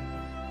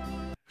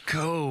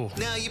 Cool.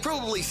 Now, you're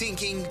probably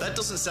thinking, that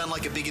doesn't sound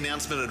like a big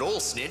announcement at all,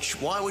 Snitch.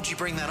 Why would you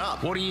bring that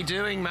up? What are you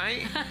doing,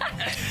 mate?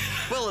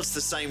 Well, it's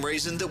the same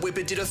reason that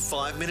Wippa did a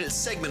 5-minute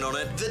segment on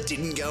it that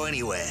didn't go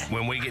anywhere.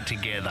 When we get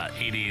together,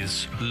 it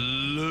is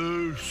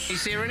loose.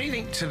 Is there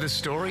anything to the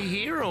story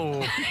here,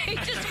 or...? He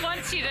just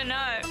wants you to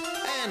know.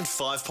 And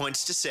 5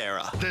 points to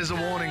Sarah. There's a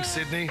warning,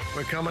 Sydney.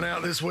 We're coming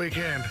out this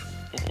weekend.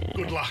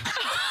 Good luck.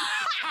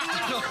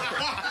 Oh,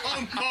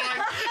 my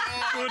God.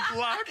 Good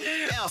luck.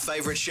 Our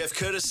favourite chef,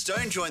 Curtis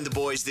Stone, joined the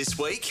boys this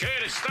week.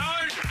 Curtis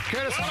Stone!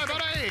 Curtis, hi,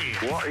 buddy!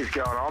 What is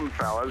going on,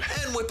 fellas?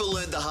 And Wippa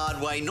learned the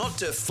hard way not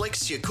to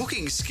flex your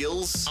cooking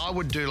skills. I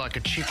would do like a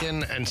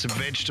chicken and some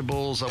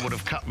vegetables. I would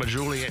have cut my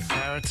Juliet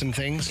carrots and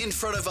things. In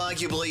front of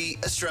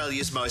arguably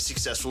Australia's most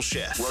successful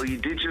chef. Well, you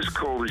did just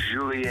call the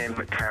julienne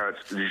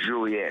carrots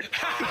Juliet.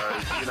 So,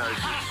 you know...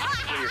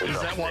 Is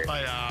that what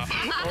they are?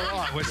 All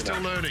right, we're still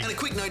learning. And a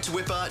quick note to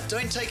Wippa,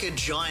 don't take a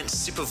giant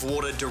sip of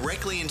water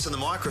directly into the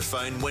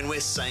microphone when we're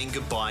saying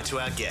goodbye to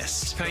our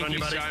guest. Thank you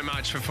so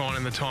much for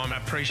finding the time. I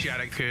appreciate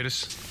it,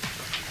 Curtis.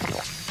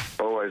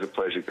 Always a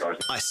pleasure, guys.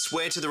 I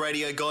swear to the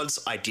radio gods,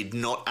 I did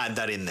not add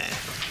that in there.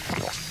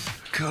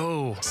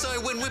 Cool. So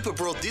when Wippa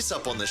brought this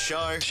up on the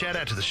show... Shout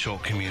out to the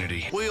short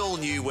community. We all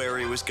knew where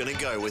he was going to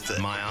go with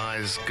it. My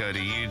eyes go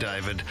to you,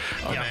 David.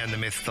 The man, the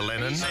myth, the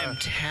Lennon. I'm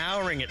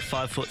towering at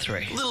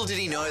 5'3". Little did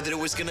he know that it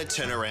was going to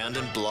turn around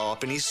and blow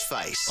up in his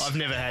face. I've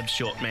never had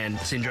short man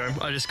syndrome.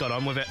 I just got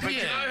on with it. But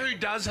you know who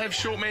does have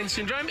short man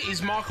syndrome?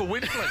 Is Michael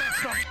Whitfield.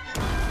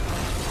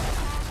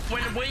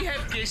 When we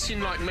have guests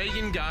in like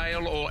Megan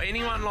Gale or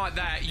anyone like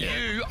that,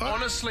 you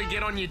honestly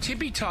get on your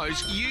tippy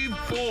toes. You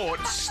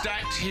bought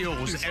stacked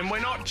heels, and we're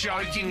not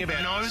joking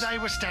about it. No, they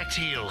were stacked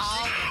heels.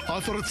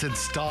 I thought it said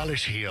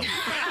stylish heel.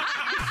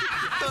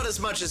 But as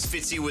much as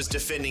Fitzy was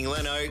defending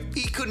Leno,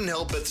 he couldn't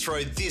help but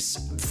throw this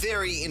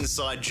very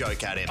inside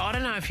joke at him. I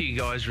don't know if you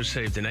guys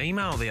received an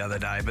email the other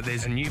day, but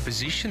there's a new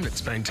position that's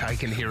been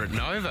taken here at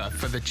Nova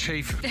for the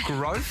Chief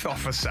Growth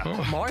Officer.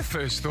 My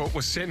first thought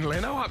was send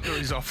Leno up to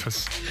his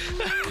office.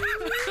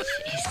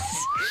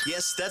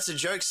 Yes, that's a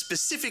joke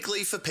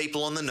specifically for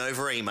people on the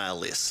Nova email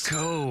list.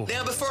 Cool.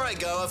 Now, before I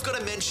go, I've got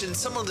to mention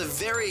some of the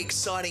very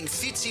exciting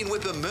Fitzy and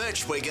Wippa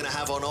merch we're going to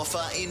have on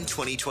offer in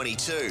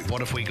 2022.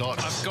 What have we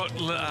got? I've got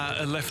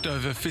a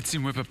leftover Fitzy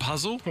and Wippa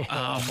puzzle. We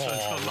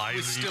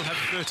lazy. still have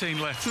 13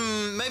 left.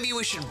 Maybe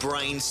we should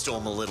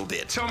brainstorm a little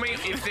bit. Tommy,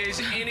 if there's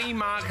any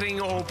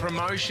marketing or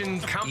promotion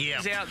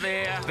companies out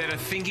there that are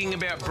thinking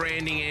about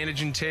branding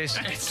antigen tests,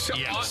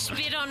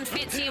 Spit on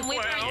Fitzy and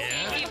Wippa and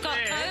see if you've got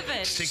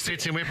COVID. Stick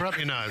Fitzy and Wippa up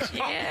your nose.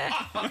 Yeah.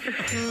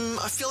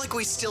 I feel like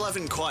we still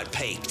haven't quite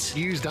peaked.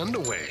 Used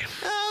underwear.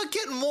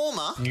 Getting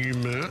warmer. New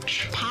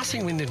merch.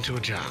 Passing wind into a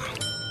jar.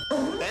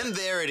 And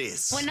there it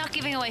is. We're not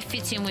giving away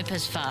Fitzy and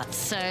Wippa's farts,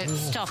 so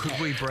stop it.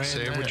 we brand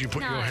Sarah, would you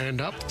put your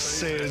hand up?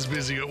 Sarah's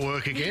busy at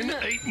work again.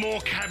 Eat more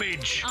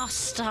cabbage. Oh,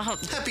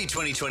 stop. Happy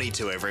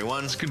 2022,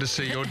 everyone. It's good to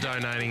see you're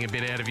donating a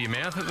bit out of your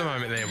mouth at the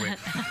moment there, Whip.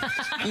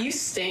 You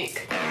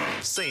stink.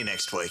 See you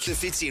next week. The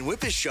Fitzy and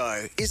Wippa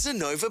Show is a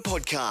Nova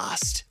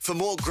podcast. For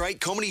more great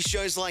comedy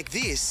shows like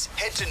this,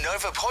 head to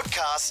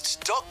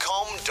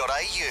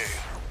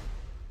novapodcast.com.au.